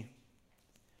 follow me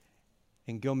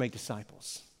and go make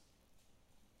disciples.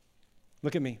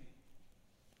 Look at me.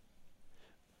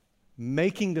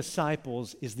 Making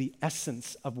disciples is the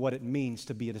essence of what it means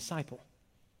to be a disciple.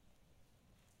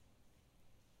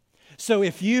 So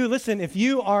if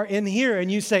you are in here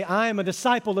and you say, I am a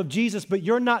disciple of Jesus, but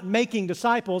you're not making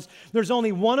disciples, there's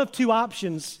only one of two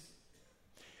options.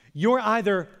 You're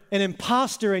either an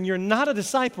imposter and you're not a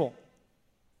disciple,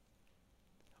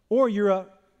 or you're a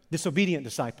disobedient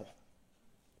disciple.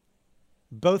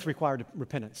 Both require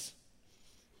repentance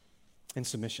and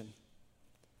submission.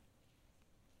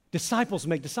 Disciples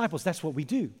make disciples. That's what we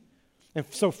do. And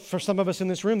so for some of us in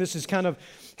this room, this is kind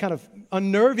of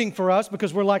unnerving for us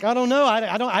because we're like, I don't know.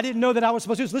 I didn't know that I was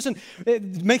supposed to do this.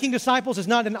 Listen, making disciples is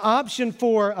not an option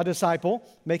for a disciple.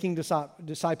 Making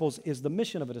disciples is the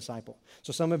mission of a disciple.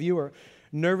 So some of you are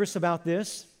nervous about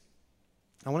this.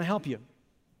 I want to help you.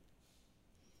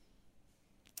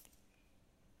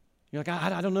 You're like,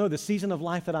 I don't know, the season of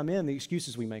life that I'm in, the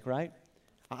excuses we make, right?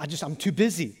 I'm too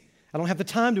busy. I don't have the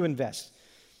time to invest.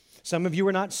 Some of you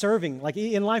are not serving, like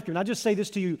in life group. And I just say this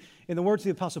to you in the words of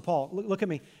the Apostle Paul. Look at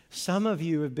me. Some of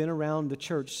you have been around the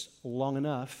church long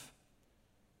enough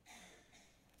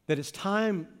that it's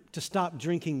time to stop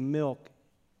drinking milk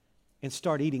and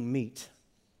start eating meat.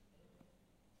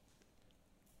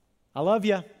 I love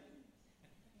you.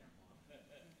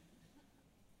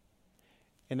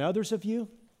 And others of you,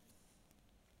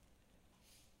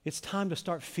 it's time to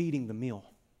start feeding the meal.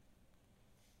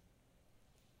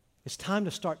 It's time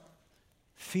to start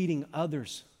feeding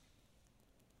others.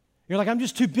 You're like, I'm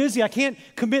just too busy. I can't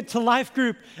commit to life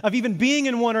group of even being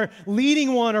in one or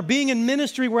leading one or being in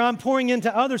ministry where I'm pouring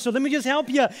into others. So let me just help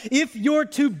you. If you're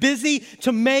too busy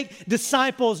to make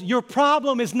disciples, your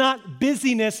problem is not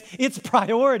busyness, it's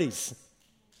priorities.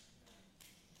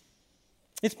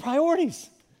 It's priorities.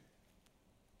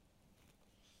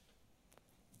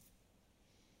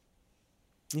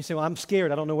 You say, well, I'm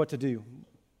scared. I don't know what to do.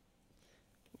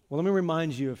 Well, let me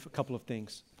remind you of a couple of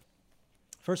things.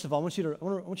 First of all, I want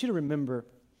you to remember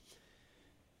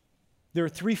there are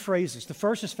 3 phrases. The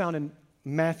first is found in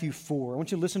Matthew 4. I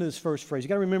want you to listen to this first phrase. You've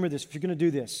got to remember this if you're going to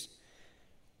do this.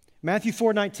 Matthew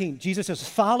 4:19, Jesus says,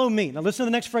 follow me. Now listen to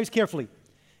the next phrase carefully.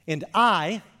 And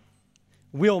I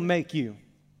will make you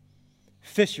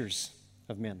fishers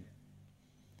of men.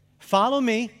 Follow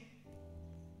me,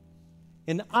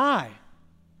 and I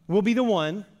will be the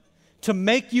one to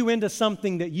make you into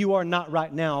something that you are not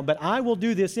right now, but I will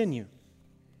do this in you.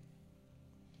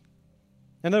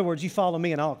 In other words, you follow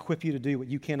me and I'll equip you to do what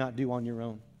you cannot do on your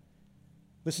own.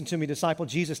 Listen to me, disciple.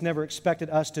 Jesus never expected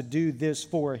us to do this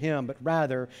for him, but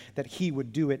rather that he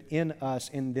would do it in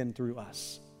us and then through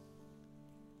us.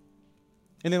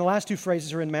 And then the last two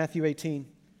phrases are in Matthew 18.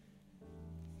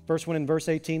 First one in verse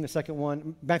 18, the second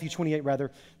one, Matthew 28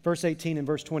 rather, verse 18 and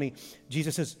verse 20.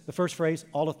 Jesus says, the first phrase,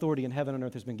 all authority in heaven and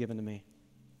earth has been given to me.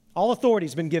 All authority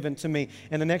has been given to me.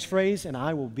 And the next phrase, and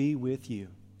I will be with you.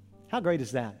 How great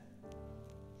is that?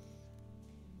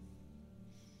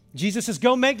 Jesus says,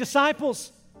 go make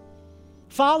disciples.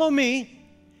 Follow me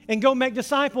and go make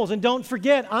disciples. And don't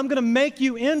forget, I'm going to make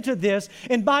you into this.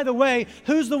 And by the way,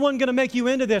 who's the one going to make you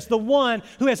into this? The one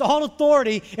who has all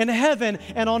authority in heaven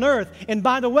and on earth. And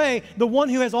by the way, the one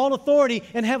who has all authority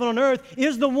in heaven and on earth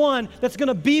is the one that's going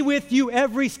to be with you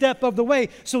every step of the way.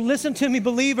 So listen to me,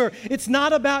 believer. It's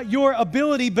not about your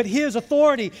ability, but his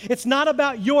authority. It's not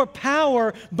about your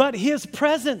power, but his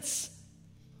presence.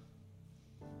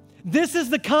 This is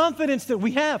the confidence that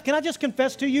we have. Can I just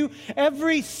confess to you?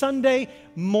 Every Sunday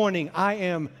morning, I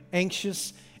am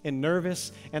anxious and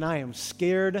nervous, and I am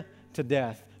scared to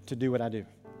death to do what I do.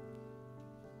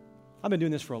 I've been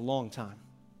doing this for a long time.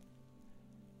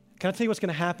 Can I tell you what's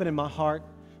going to happen in my heart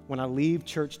when I leave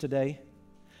church today?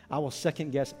 I will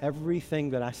second guess everything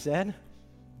that I said.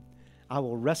 I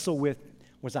will wrestle with,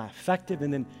 was I effective?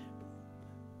 And then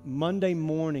Monday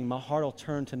morning, my heart will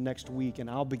turn to next week, and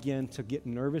I'll begin to get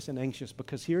nervous and anxious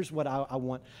because here's what I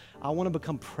want. I want to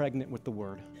become pregnant with the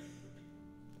Word.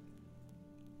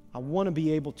 I want to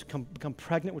be able to become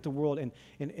pregnant with the Word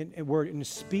and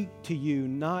speak to you,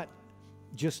 not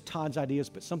just Todd's ideas,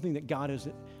 but something that God has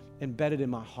embedded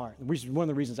in my heart. Which is one of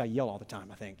the reasons I yell all the time,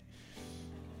 I think.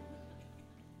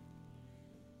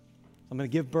 I'm going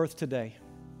to give birth today.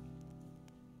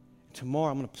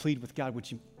 Tomorrow, I'm going to plead with God,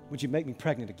 would you make me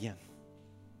pregnant again?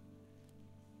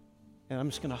 And I'm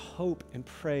just going to hope and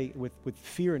pray with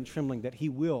fear and trembling that he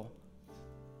will.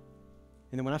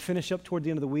 And then when I finish up toward the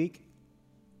end of the week,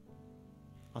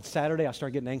 on Saturday, I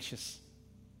start getting anxious.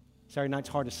 Saturday night's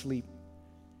hard to sleep.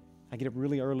 I get up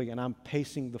really early and I'm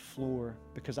pacing the floor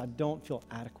because I don't feel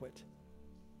adequate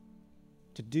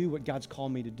to do what God's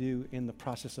called me to do in the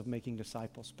process of making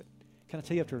disciples. But can I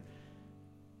tell you, after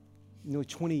nearly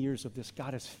 20 years of this,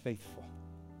 God is faithful.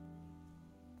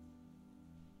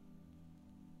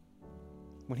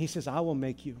 When he says, I will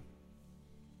make you,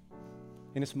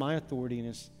 and it's my authority and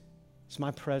it's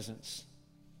my presence,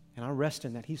 and I rest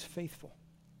in that, he's faithful.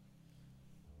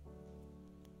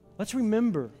 Let's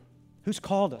remember who's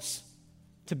called us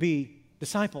to be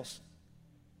disciples.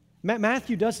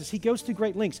 Matthew does this. He goes through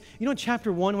great lengths. You know in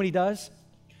chapter 1 what he does?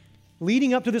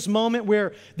 Leading up to this moment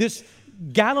where this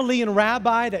Galilean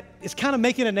rabbi that is kind of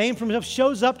making a name for himself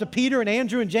shows up to Peter and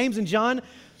Andrew and James and John.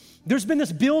 There's been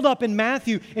this buildup in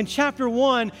Matthew. In chapter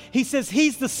 1, he says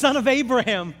he's the son of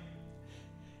Abraham.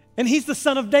 And he's the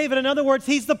son of David. In other words,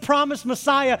 he's the promised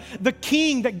Messiah, the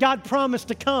king that God promised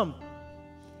to come.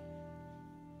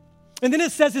 And then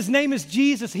it says his name is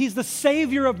Jesus. He's the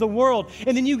Savior of the world.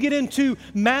 And then you get into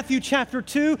Matthew chapter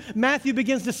 2. Matthew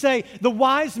begins to say, the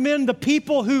wise men, the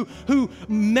people who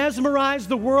mesmerize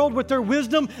the world with their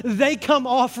wisdom, they come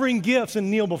offering gifts and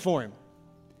kneel before him.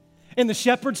 And the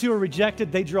shepherds who are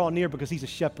rejected, they draw near because he's a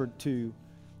shepherd to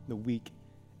the weak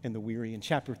and the weary. In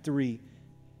chapter 3,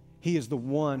 he is the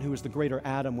one who is the greater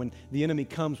Adam. When the enemy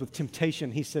comes with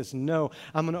temptation, he says, no,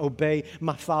 I'm going to obey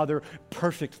my Father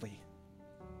perfectly.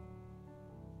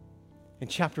 In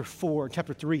chapter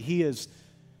 3, he is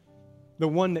the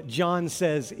one that John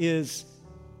says is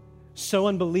so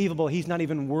unbelievable, he's not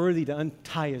even worthy to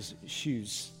untie his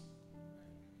shoes.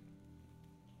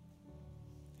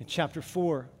 In chapter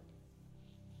 4,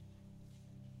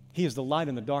 he is the light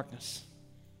in the darkness.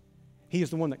 He is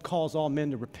the one that calls all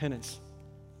men to repentance.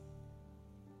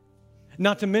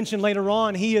 Not to mention later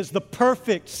on, he is the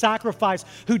perfect sacrifice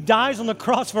who dies on the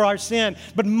cross for our sin.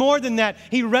 But more than that,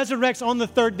 he resurrects on the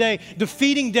third day,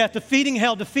 defeating death, defeating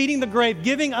hell, defeating the grave,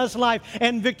 giving us life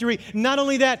and victory. Not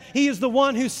only that, he is the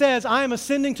one who says, I am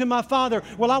ascending to my Father.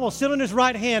 Well, I will sit on his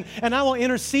right hand and I will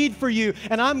intercede for you.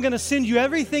 And I'm going to send you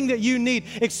everything that you need,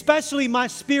 especially my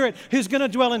Spirit who's going to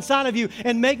dwell inside of you.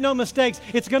 And make no mistakes,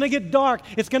 it's going to get dark.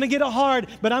 It's going to get hard,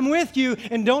 but I'm with you.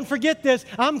 And don't forget this,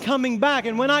 I'm coming back.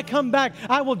 And when I come back,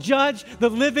 I will judge the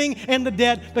living and the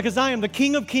dead because I am the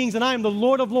King of Kings and I am the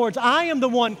Lord of Lords. I am the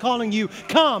one calling you,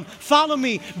 come, follow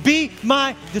me, be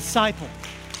my disciple.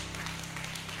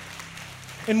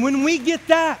 And when we get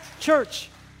that, church,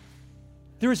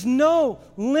 there is no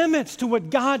limits to what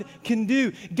God can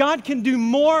do. God can do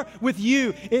more with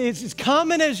you. It's as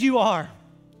common as you are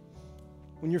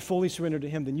when you're fully surrendered to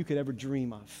him than you could ever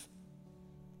dream of.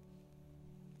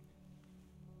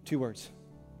 2 words.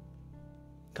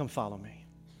 Come follow me.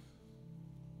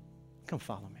 come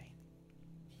follow me.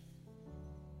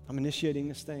 I'm initiating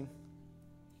this thing.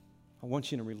 I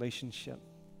want you in a relationship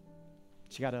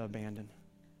that you got to abandon.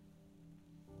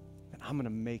 And I'm going to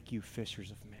make you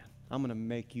fishers of men. I'm going to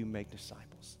make you make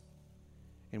disciples.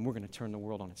 And we're going to turn the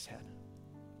world on its head.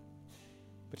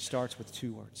 But it starts with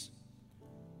 2 words.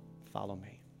 Follow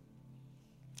me.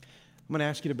 I'm going to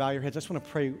ask you to bow your heads. I just want to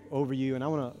pray over you, and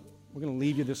we're going to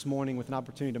leave you this morning with an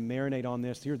opportunity to marinate on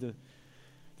this. Here are the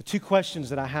 2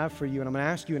 questions that I have for you, and I'm going to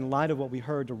ask you in light of what we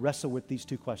heard to wrestle with these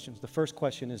 2 questions. The first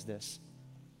question is this.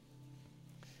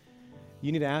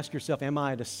 You need to ask yourself, am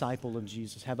I a disciple of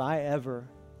Jesus? Have I ever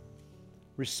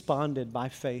responded by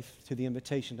faith to the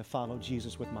invitation to follow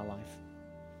Jesus with my life?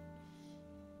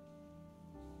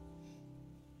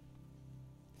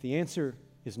 If the answer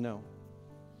is no,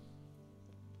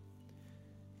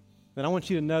 then I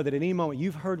want you to know that at any moment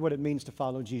you've heard what it means to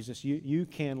follow Jesus. You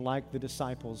can, like the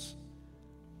disciples,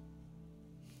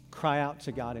 cry out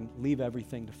to God and leave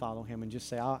everything to follow Him and just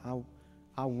say, I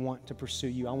want to pursue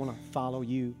you. I want to follow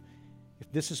you.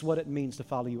 If this is what it means to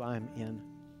follow you, I am in.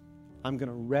 I'm going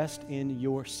to rest in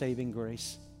your saving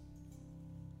grace.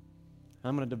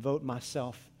 I'm going to devote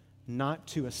myself not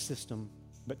to a system,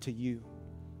 but to you,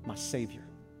 my Savior.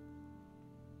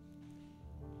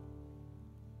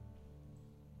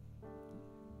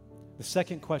 The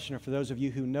second question, for those of you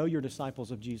who know you're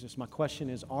disciples of Jesus, my question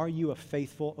is, are you a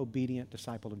faithful, obedient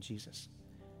disciple of Jesus?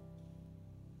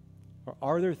 Or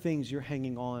are there things you're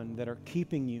hanging on that are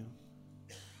keeping you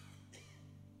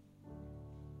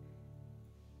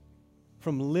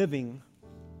from living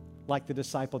like the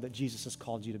disciple that Jesus has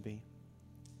called you to be?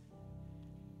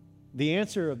 The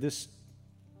answer of this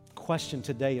question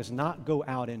today is not go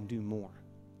out and do more.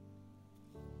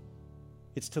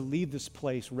 It's to leave this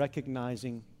place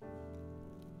recognizing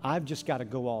I've just got to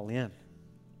go all in,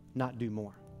 not do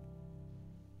more.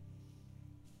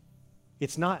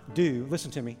 It's not do,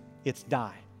 listen to me, it's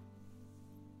die.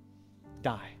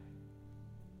 Die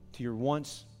to your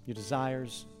wants, your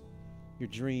desires, your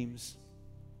dreams,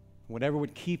 whatever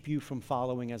would keep you from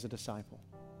following as a disciple,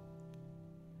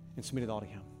 and submit it all to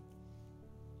Him.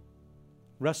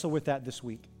 Wrestle with that this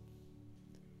week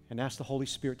and ask the Holy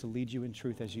Spirit to lead you in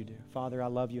truth as you do. Father, I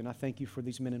love you and I thank you for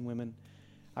these men and women.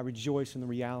 I rejoice in the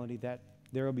reality that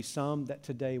there will be some that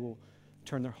today will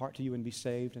turn their heart to you and be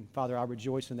saved. And Father, I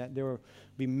rejoice in that there will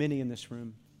be many in this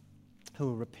room who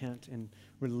will repent and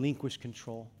relinquish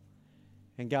control.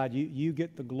 And God, you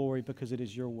get the glory because it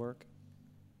is your work.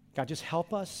 God, just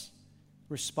help us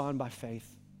respond by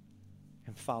faith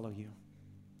and follow you.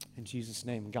 In Jesus'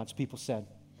 name, God's people said,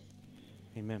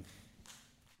 amen.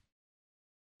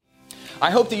 I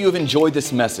hope that you have enjoyed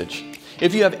this message.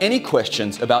 If you have any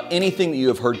questions about anything that you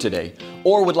have heard today,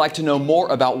 or would like to know more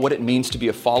about what it means to be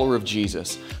a follower of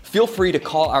Jesus, feel free to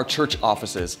call our church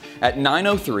offices at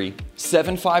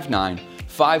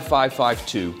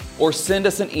 903-759-5552 or send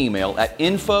us an email at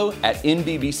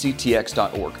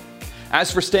info@nbbctx.org.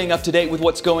 As for staying up to date with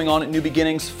what's going on at New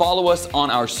Beginnings, follow us on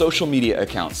our social media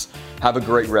accounts. Have a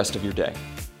great rest of your day.